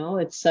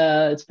 It's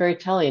very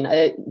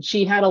telling.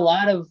 She had a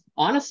lot of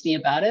honesty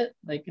about it,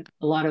 like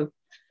a lot of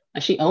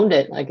she owned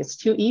it. Like, it's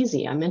too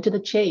easy. I'm into the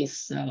chase.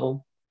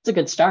 So it's a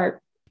good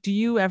start. Do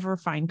you ever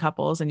find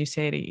couples and do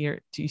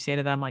you say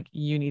to them like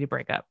you need to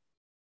break up?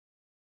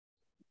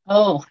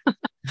 Oh,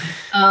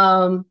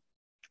 um,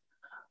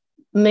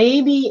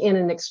 maybe in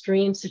an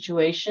extreme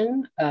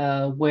situation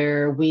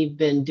where we've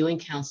been doing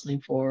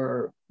counseling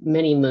for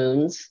many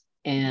moons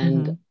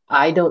and Mm-hmm.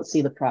 I don't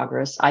see the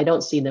progress. I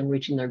don't see them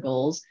reaching their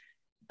goals.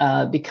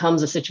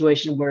 Becomes a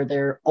situation where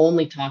they're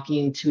only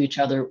talking to each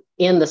other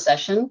in the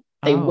session.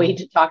 They wait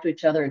Oh. to talk to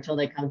each other until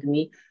they come to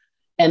me,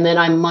 and then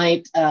I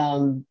might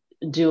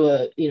do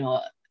a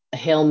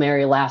Hail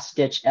Mary last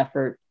ditch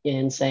effort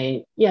in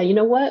saying, yeah, you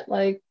know what,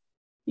 like,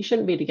 you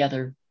shouldn't be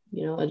together.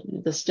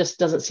 This just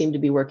doesn't seem to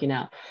be working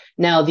out.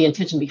 Now, the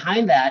intention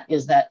behind that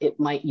is that it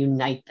might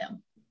unite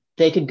them.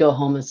 They could go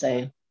home and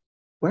say,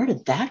 where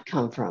did that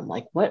come from?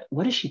 Like, what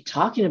is she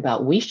talking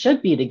about? We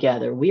should be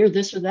together. We are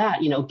this or that,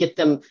 get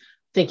them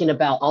thinking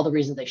about all the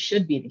reasons they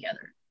should be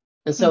together.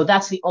 And Hmm. so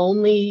that's the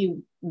only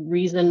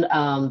reason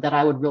that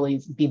I would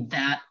really be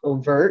that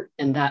overt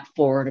and that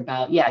forward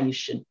about, yeah, you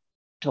should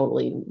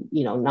totally,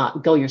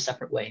 not go your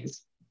separate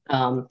ways.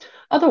 Um,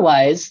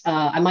 Otherwise,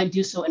 I might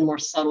do so in more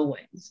subtle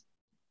ways,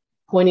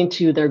 pointing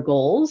to their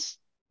goals,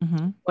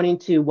 Mm-hmm. pointing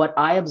to what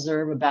I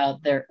observe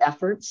about their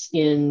efforts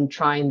in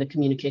trying the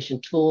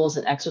communication tools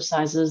and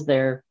exercises,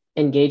 their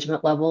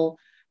engagement level.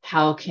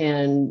 How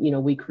can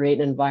we create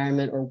an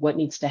environment, or what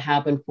needs to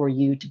happen for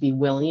you to be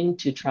willing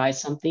to try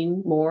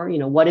something more?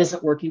 What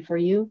isn't working for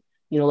you?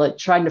 Like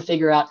trying to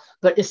figure out,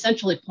 but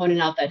essentially pointing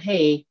out that,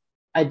 hey,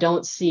 I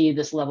don't see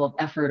this level of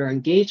effort or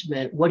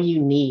engagement. What do you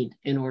need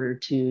in order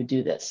to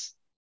do this?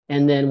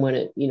 And then when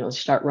it,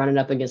 start running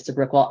up against the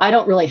brick wall, I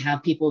don't really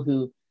have people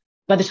who,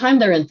 by the time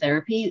they're in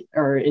therapy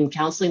or in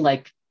counseling,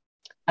 like,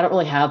 I don't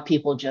really have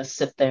people just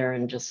sit there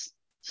and just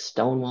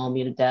stonewall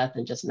me to death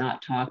and just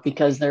not talk,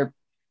 because they're,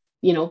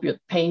 you're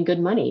paying good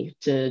money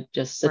to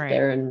just sit Right.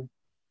 there and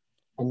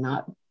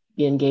not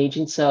be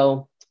engaging.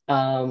 So,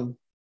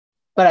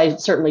 but I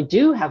certainly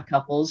do have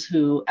couples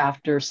who,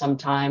 after some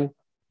time,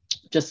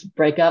 just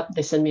break up.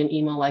 They send me an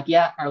email like,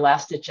 yeah, our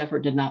last ditch effort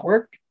did not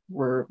work.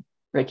 We're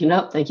breaking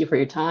up. Thank you for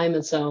your time.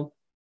 And so,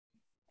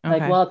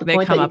 like, Okay. well, at the They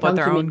point come that you up with come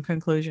their to own me,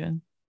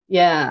 conclusion.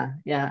 yeah,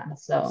 yeah.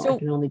 So I So,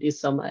 can only do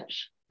so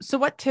much. so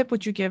what tip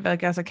would you give,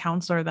 like, as a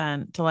counselor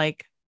then to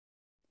like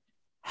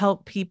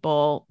help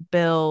people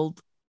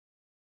build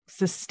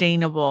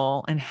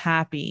sustainable and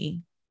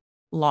happy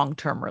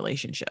long-term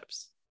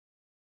relationships?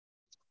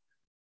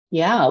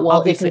 Yeah, well, it can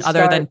Obviously,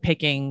 other than start.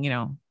 picking,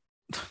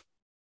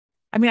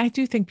 I mean, I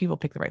do think people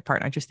pick the right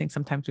partner. I just think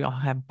sometimes we all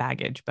have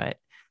baggage, but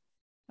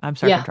I'm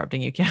sorry for Yeah,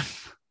 interrupting you, Kim.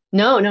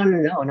 no, no, no,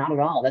 no, not at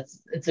all.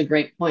 It's a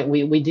great point.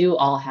 We do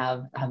all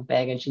have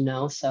baggage,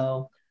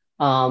 So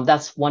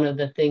that's one of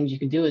the things you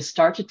can do, is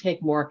start to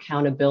take more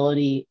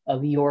accountability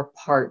of your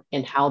part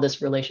in how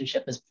this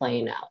relationship is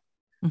playing out.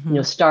 Mm-hmm.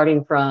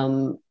 Starting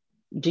from,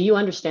 do you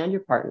understand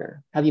your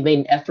partner? Have you made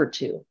an effort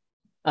to?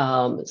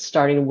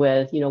 Starting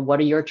with, what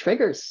are your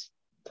triggers?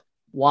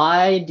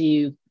 Why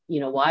do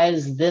why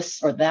is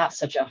this or that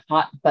such a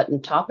hot button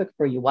topic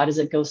for you? Why does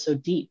it go so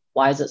deep?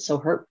 Why is it so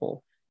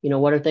hurtful?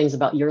 What are things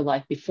about your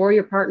life before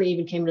your partner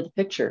even came into the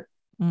picture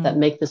that Mm.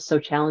 make this so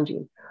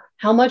challenging?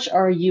 How much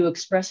are you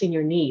expressing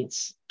your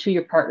needs to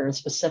your partner in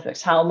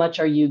specifics? How much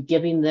are you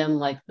giving them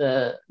like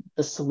the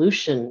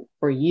solution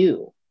for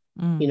you?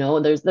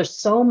 Mm. There's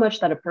so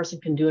much that a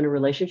person can do in a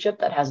relationship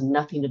that has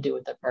nothing to do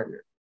with their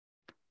partner.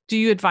 Do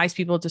you advise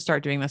people to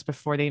start doing this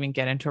before they even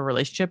get into a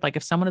relationship? Like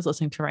if someone is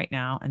listening to right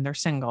now and they're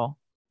single,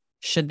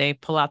 should they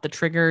pull out the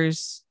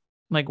triggers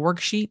like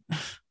worksheet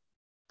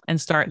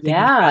and start thinking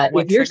Yeah, about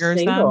what if you're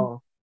triggers them?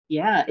 single,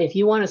 yeah, if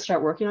you want to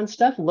start working on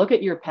stuff, look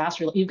at your past.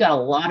 You've got a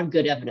lot of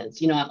good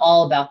evidence. I'm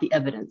all about the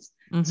evidence.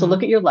 So Mm-hmm.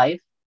 look at your life,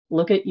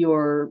 look at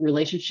your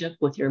relationship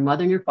with your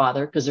mother and your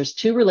father, because there's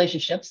two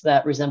relationships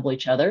that resemble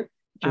each other.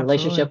 Your Absolutely.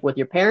 relationship with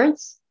your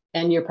parents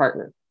and your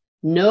partner.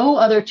 No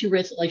other two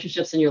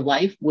relationships in your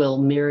life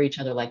will mirror each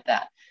other like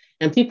that.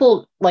 And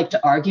people like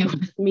to argue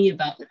with me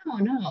about,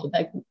 no,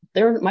 like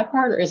my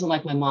partner isn't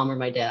like my mom or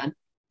my dad.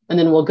 And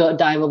then we'll go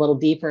dive a little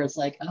deeper. It's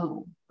like,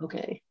 oh,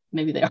 okay,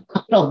 maybe they are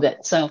a little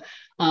bit. So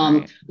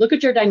Right. look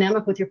at your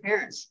dynamic with your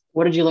parents.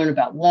 What did you learn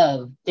about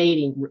love,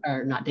 dating,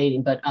 or not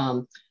dating, but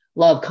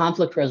love,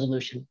 conflict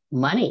resolution,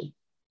 money,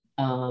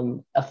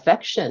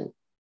 affection,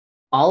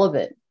 all of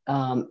it.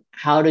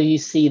 How do you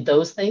see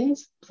those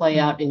things play Mm.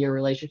 out in your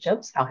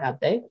relationships? How have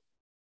they?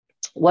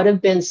 What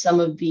have been some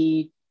of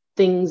the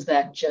things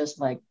that just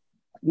like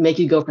make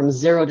you go from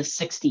 0 to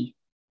 60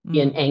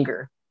 in Mm.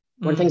 anger?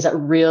 What are things Mm. that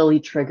really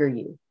trigger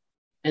you?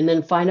 And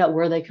then find out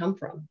where they come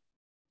from,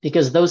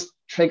 because those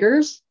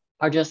triggers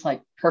are just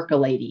like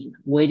percolating,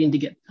 waiting to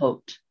get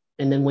poked.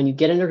 And then when you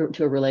get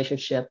into a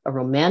relationship, a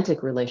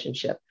romantic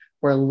relationship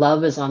where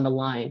love is on the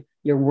line,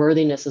 your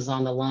worthiness is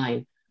on the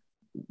line,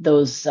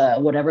 those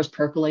whatever's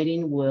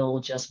percolating will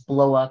just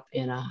blow up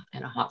in a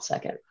hot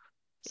second.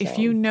 If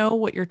you So know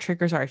what your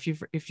triggers are,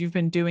 if you've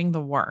been doing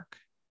the work,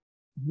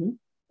 mhm.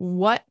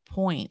 what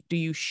point do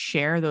you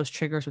share those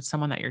triggers with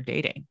someone that you're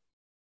dating?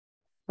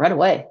 Right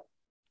away.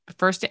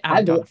 First, I I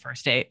would go on believe, the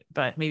first date,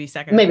 but maybe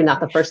second or maybe third. not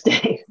the first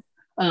day.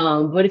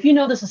 But if you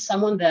know this is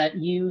someone that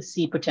you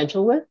see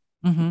potential with,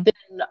 Mm-hmm.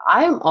 then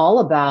I'm all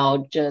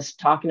about just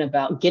talking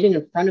about getting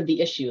in front of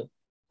the issue.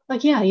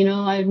 Like, yeah,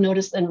 I've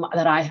noticed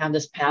that I have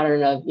this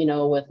pattern of,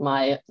 with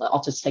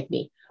I'll just take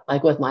me,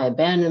 like with my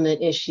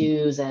abandonment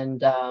issues.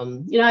 And,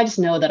 I just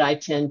know that I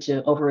tend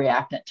to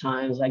overreact at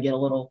times. I get a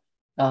little,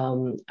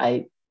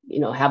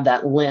 have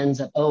that lens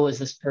of, oh, is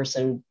this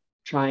person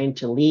trying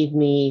to leave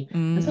me?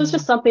 And so it's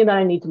just Mm, something that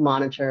I need to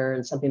monitor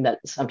and something that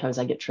sometimes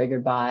I get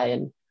triggered by.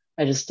 And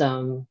I just,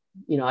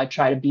 I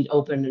try to be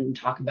open and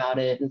talk about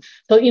it. And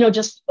so,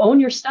 just own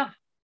your stuff.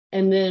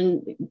 And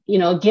then,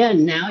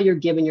 again, now you're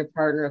giving your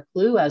partner a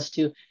clue as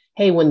to,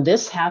 hey, when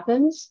this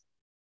happens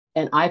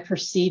and I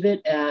perceive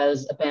it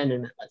as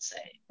abandonment, let's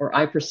say, or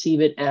I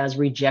perceive it as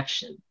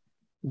rejection,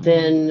 mm,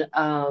 then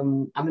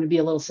I'm going to be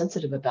a little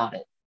sensitive about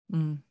it.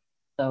 mm.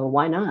 So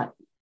why not?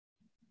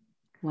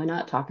 Why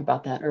not talk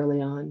about that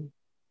early on?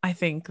 I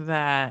think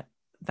that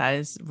that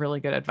is really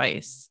good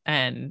advice.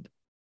 And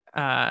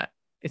uh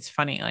it's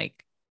funny,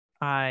 like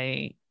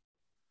I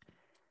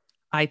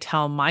I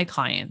tell my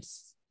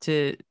clients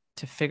to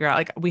figure out,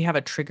 like, we have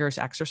a triggers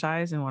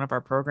exercise in one of our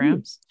Hmm,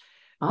 programs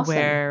awesome.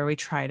 where we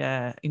try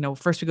to,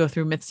 first we go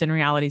through myths and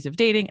realities of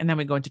dating, and then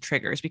we go into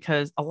triggers,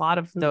 because a lot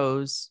of Hmm.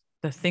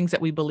 the things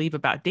that we believe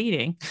about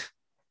dating,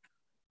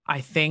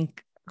 I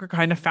think are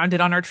kind of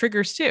founded on our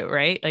triggers too,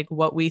 right? Like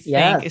what we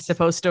think is Yes.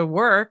 supposed to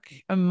work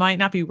might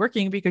not be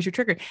working because you're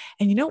triggered.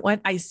 And you know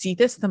what? I see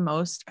this the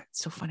most.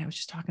 It's so funny. I was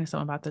just talking to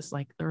someone about this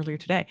like earlier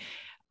today.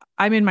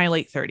 I'm in my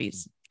late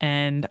 30s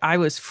and I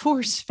was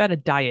force fed a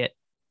diet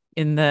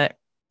in the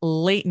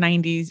late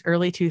 90s,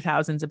 early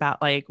 2000s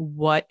about like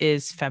what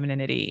is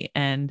femininity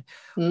and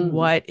Mm,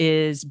 what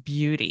is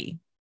beauty.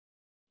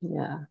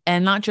 yeah.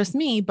 And not just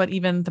me, but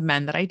even the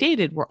men that I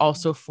dated were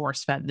also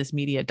force fed this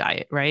media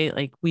diet, right?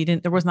 Like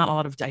there was not a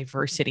lot of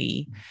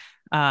diversity,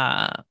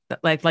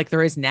 like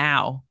there is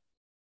now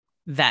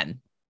then,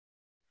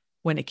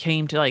 when it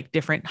came to like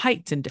different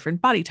heights and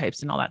different body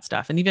types and all that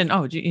stuff. And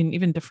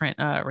even different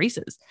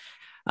races.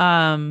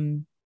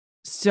 Um,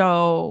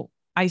 so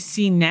I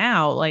see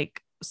now,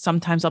 like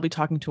sometimes I'll be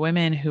talking to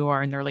women who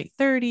are in their late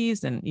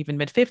 30s and even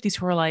mid 50s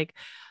who are like,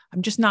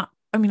 I'm just not,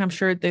 I mean, I'm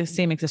sure the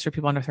same exists for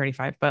people under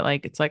 35, but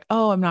like, it's like,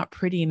 oh, I'm not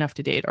pretty enough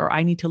to date, or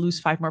I need to lose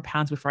 5 more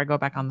pounds before I go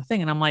back on the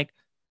thing. And I'm like,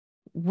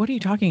 what are you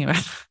talking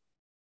about?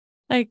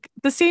 Like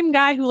the same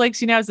guy who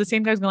likes you now is the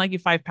same guy who's gonna like you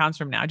 5 pounds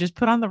from now. Just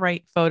put on the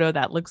right photo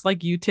that looks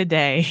like you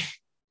today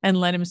and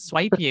let him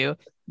swipe you.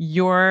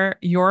 You're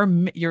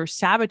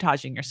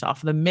sabotaging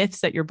yourself. The myths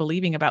that you're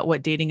believing about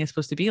what dating is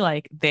supposed to be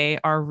like, they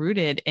are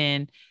rooted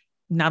in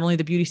not only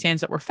the beauty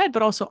standards that we're fed,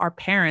 but also our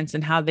parents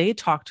and how they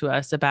talk to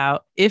us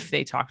about, if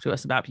they talk to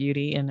us about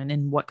beauty, and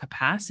in what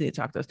capacity they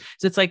talk to us.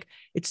 So it's like,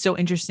 it's so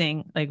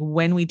interesting. Like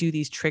when we do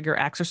these trigger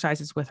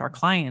exercises with our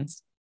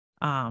clients,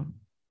 um,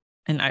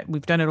 and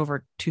we've done it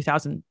over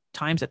 2000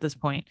 times at this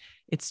point.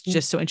 It's Mm,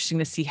 just so interesting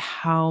to see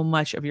how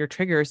much of your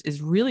triggers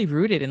is really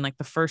rooted in like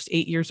the first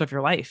 8 years of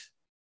your life.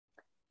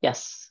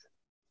 yes.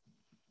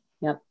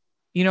 Yep.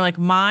 Like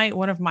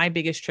one of my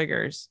biggest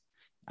triggers,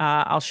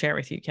 I'll share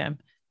with you, Kim.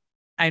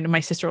 I know my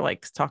sister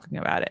likes talking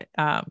about it,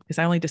 because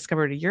I only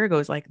discovered a year ago,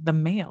 is like the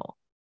mail.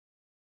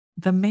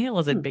 The mail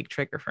is a Hmm. big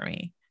trigger for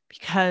me,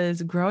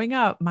 because growing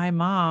up, my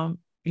mom,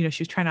 she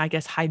was trying to, I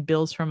guess, hide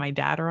bills from my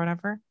dad or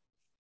whatever.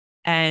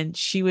 And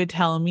she would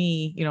tell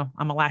me,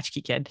 I'm a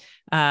latchkey kid.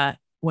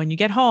 When you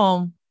get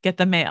home, get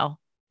the mail.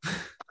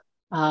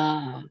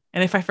 Ah,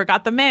 And if I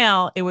forgot the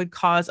mail, it would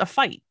cause a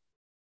fight.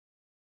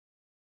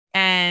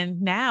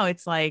 And now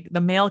it's like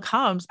the mail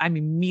comes, I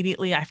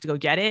have to go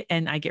get it.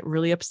 And I get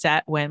really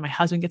upset when my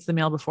husband gets the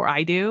mail before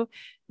I do.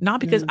 Not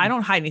because I mm,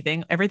 don't hide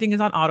anything. Everything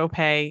is on auto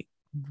pay.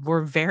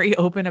 We're very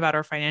open about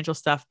our financial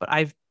stuff, but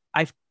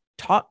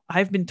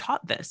I've been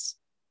taught this.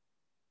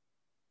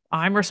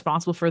 I'm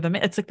responsible for them.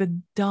 It's like the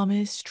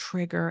dumbest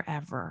trigger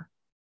ever.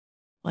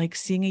 Like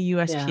seeing a yeah.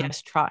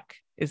 USPS truck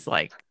is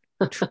like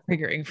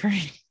triggering for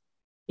me.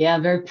 Yeah.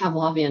 Very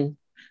Pavlovian.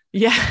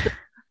 Yeah.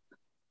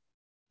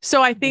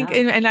 So I think,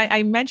 Yeah. and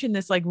I mentioned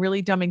this like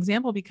really dumb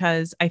example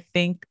because I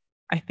think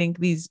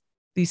these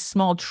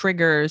small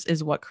triggers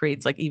is what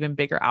creates like even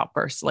bigger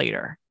outbursts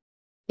later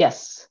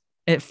Yes,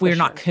 if for we're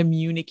not sure.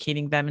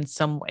 communicating them in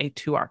some way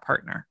to our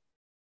partner.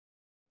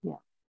 Yeah.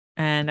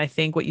 And I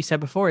think what you said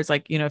before is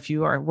like, if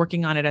you are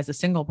working on it as a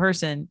single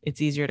person,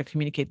 it's easier to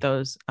communicate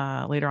those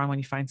later on when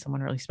you find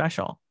someone really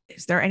special.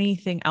 Is there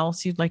anything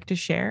else you'd like to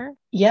share?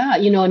 Yeah.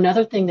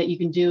 Another thing that you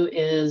can do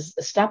is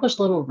establish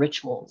little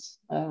rituals,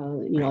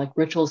 Right. like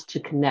rituals to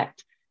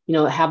connect,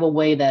 have a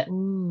way that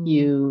Ooh.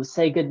 you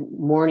say good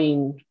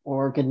morning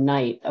or good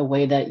night, a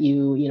way that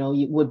you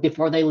would,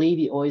 before they leave,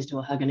 you always do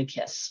a hug and a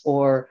kiss,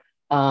 or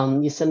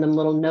you send them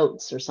little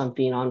notes or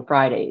something on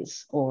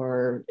Fridays,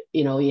 or,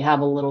 you have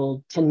a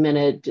little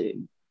 10-minute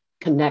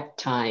connect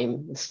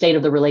time, the state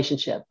of the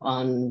relationship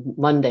on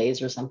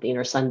Mondays or something,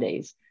 or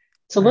Sundays.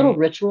 So little Right.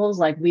 rituals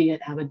like we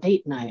have a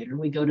date night, or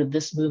we go to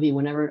this movie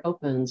whenever it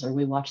opens, or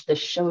we watch this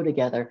show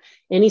together.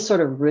 Any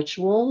sort of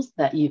rituals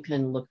that you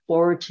can look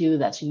forward to,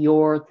 that's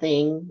your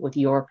thing with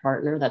your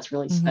partner, that's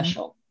really Mhm.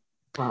 special.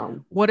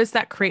 Um, What does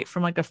that create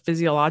from like a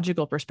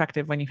physiological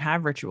perspective when you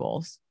have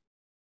rituals?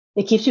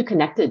 it keeps you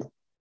connected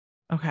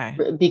Okay.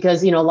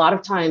 because, a lot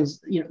of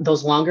times,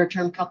 those longer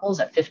term couples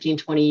at 15,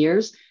 20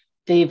 years,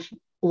 they've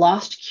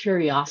lost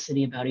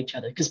curiosity about each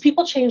other because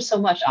people change so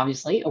much,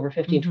 obviously, over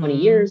 15, 20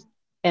 Mm-hmm. years.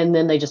 And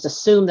then they just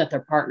assume that their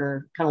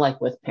partner, kind of like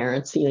with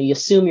parents, you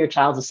assume your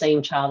child's the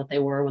same child that they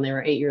were when they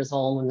were 8 years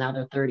old and now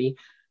they're 30.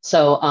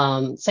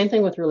 So same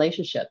thing with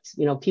relationships.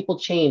 People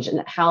change.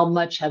 And how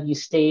much have you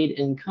stayed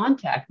in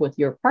contact with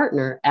your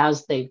partner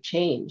as they've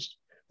changed?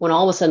 When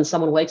all of a sudden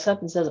someone wakes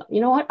up and says, you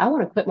know what, I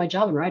want to quit my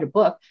job and write a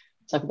book.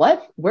 It's like,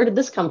 what? Where did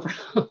this come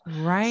from?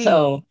 Right.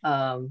 So,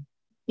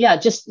 yeah,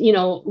 just,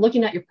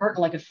 looking at your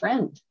partner like a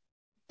friend.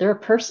 They're a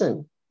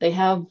person. They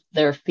have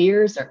their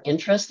fears, their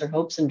interests, their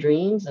hopes and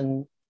dreams,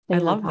 and I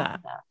staying on love top that.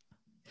 of that.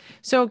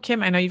 So,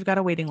 Kim, I know you've got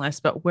a waiting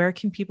list, but where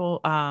can people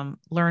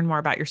learn more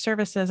about your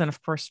services and,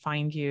 of course,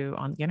 find you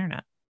on the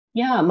internet?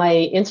 Yeah,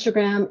 my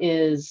Instagram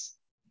is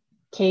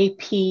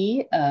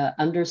KP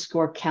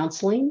underscore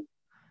counseling.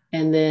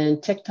 And then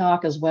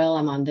TikTok as well.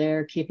 I'm on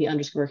there, KP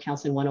underscore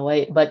counseling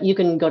 108. But you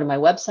can go to my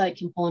website,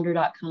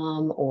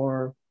 kimpolinder.com,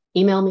 or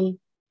email me,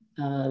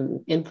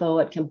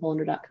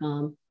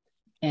 info@kimpolinder.com.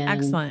 And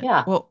Excellent.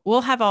 yeah, Well, we'll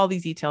have all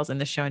these details in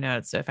the show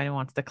notes. So if anyone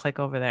wants to click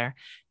over there,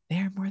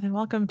 they're more than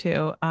welcome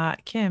to.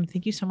 Kim,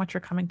 thank you so much for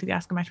coming to the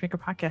Ask a Matchmaker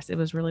podcast. It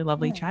was really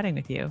lovely yeah. chatting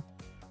with you.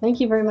 Thank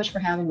you very much for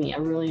having me. I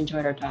really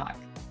enjoyed our talk.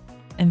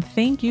 And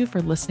thank you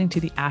for listening to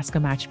the Ask a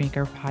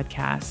Matchmaker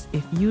podcast.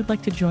 If you'd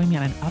like to join me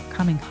on an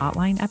upcoming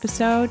hotline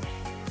episode,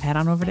 head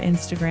on over to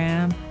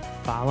Instagram,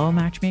 follow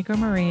Matchmaker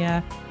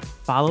Maria,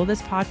 follow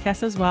this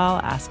podcast as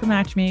well, Ask a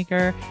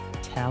Matchmaker,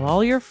 tell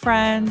all your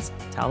friends,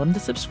 tell them to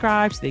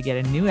subscribe so they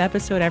get a new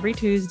episode every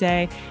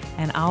Tuesday,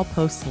 and I'll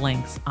post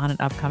links on an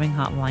upcoming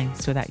hotline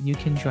so that you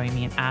can join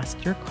me and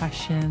ask your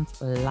questions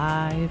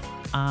live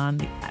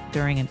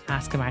during an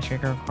Ask a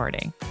Matchmaker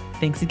recording.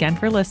 Thanks again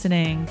for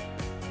listening.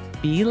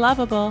 Be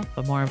lovable,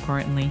 but more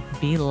importantly,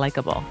 be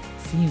likable.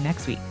 See you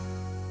next week.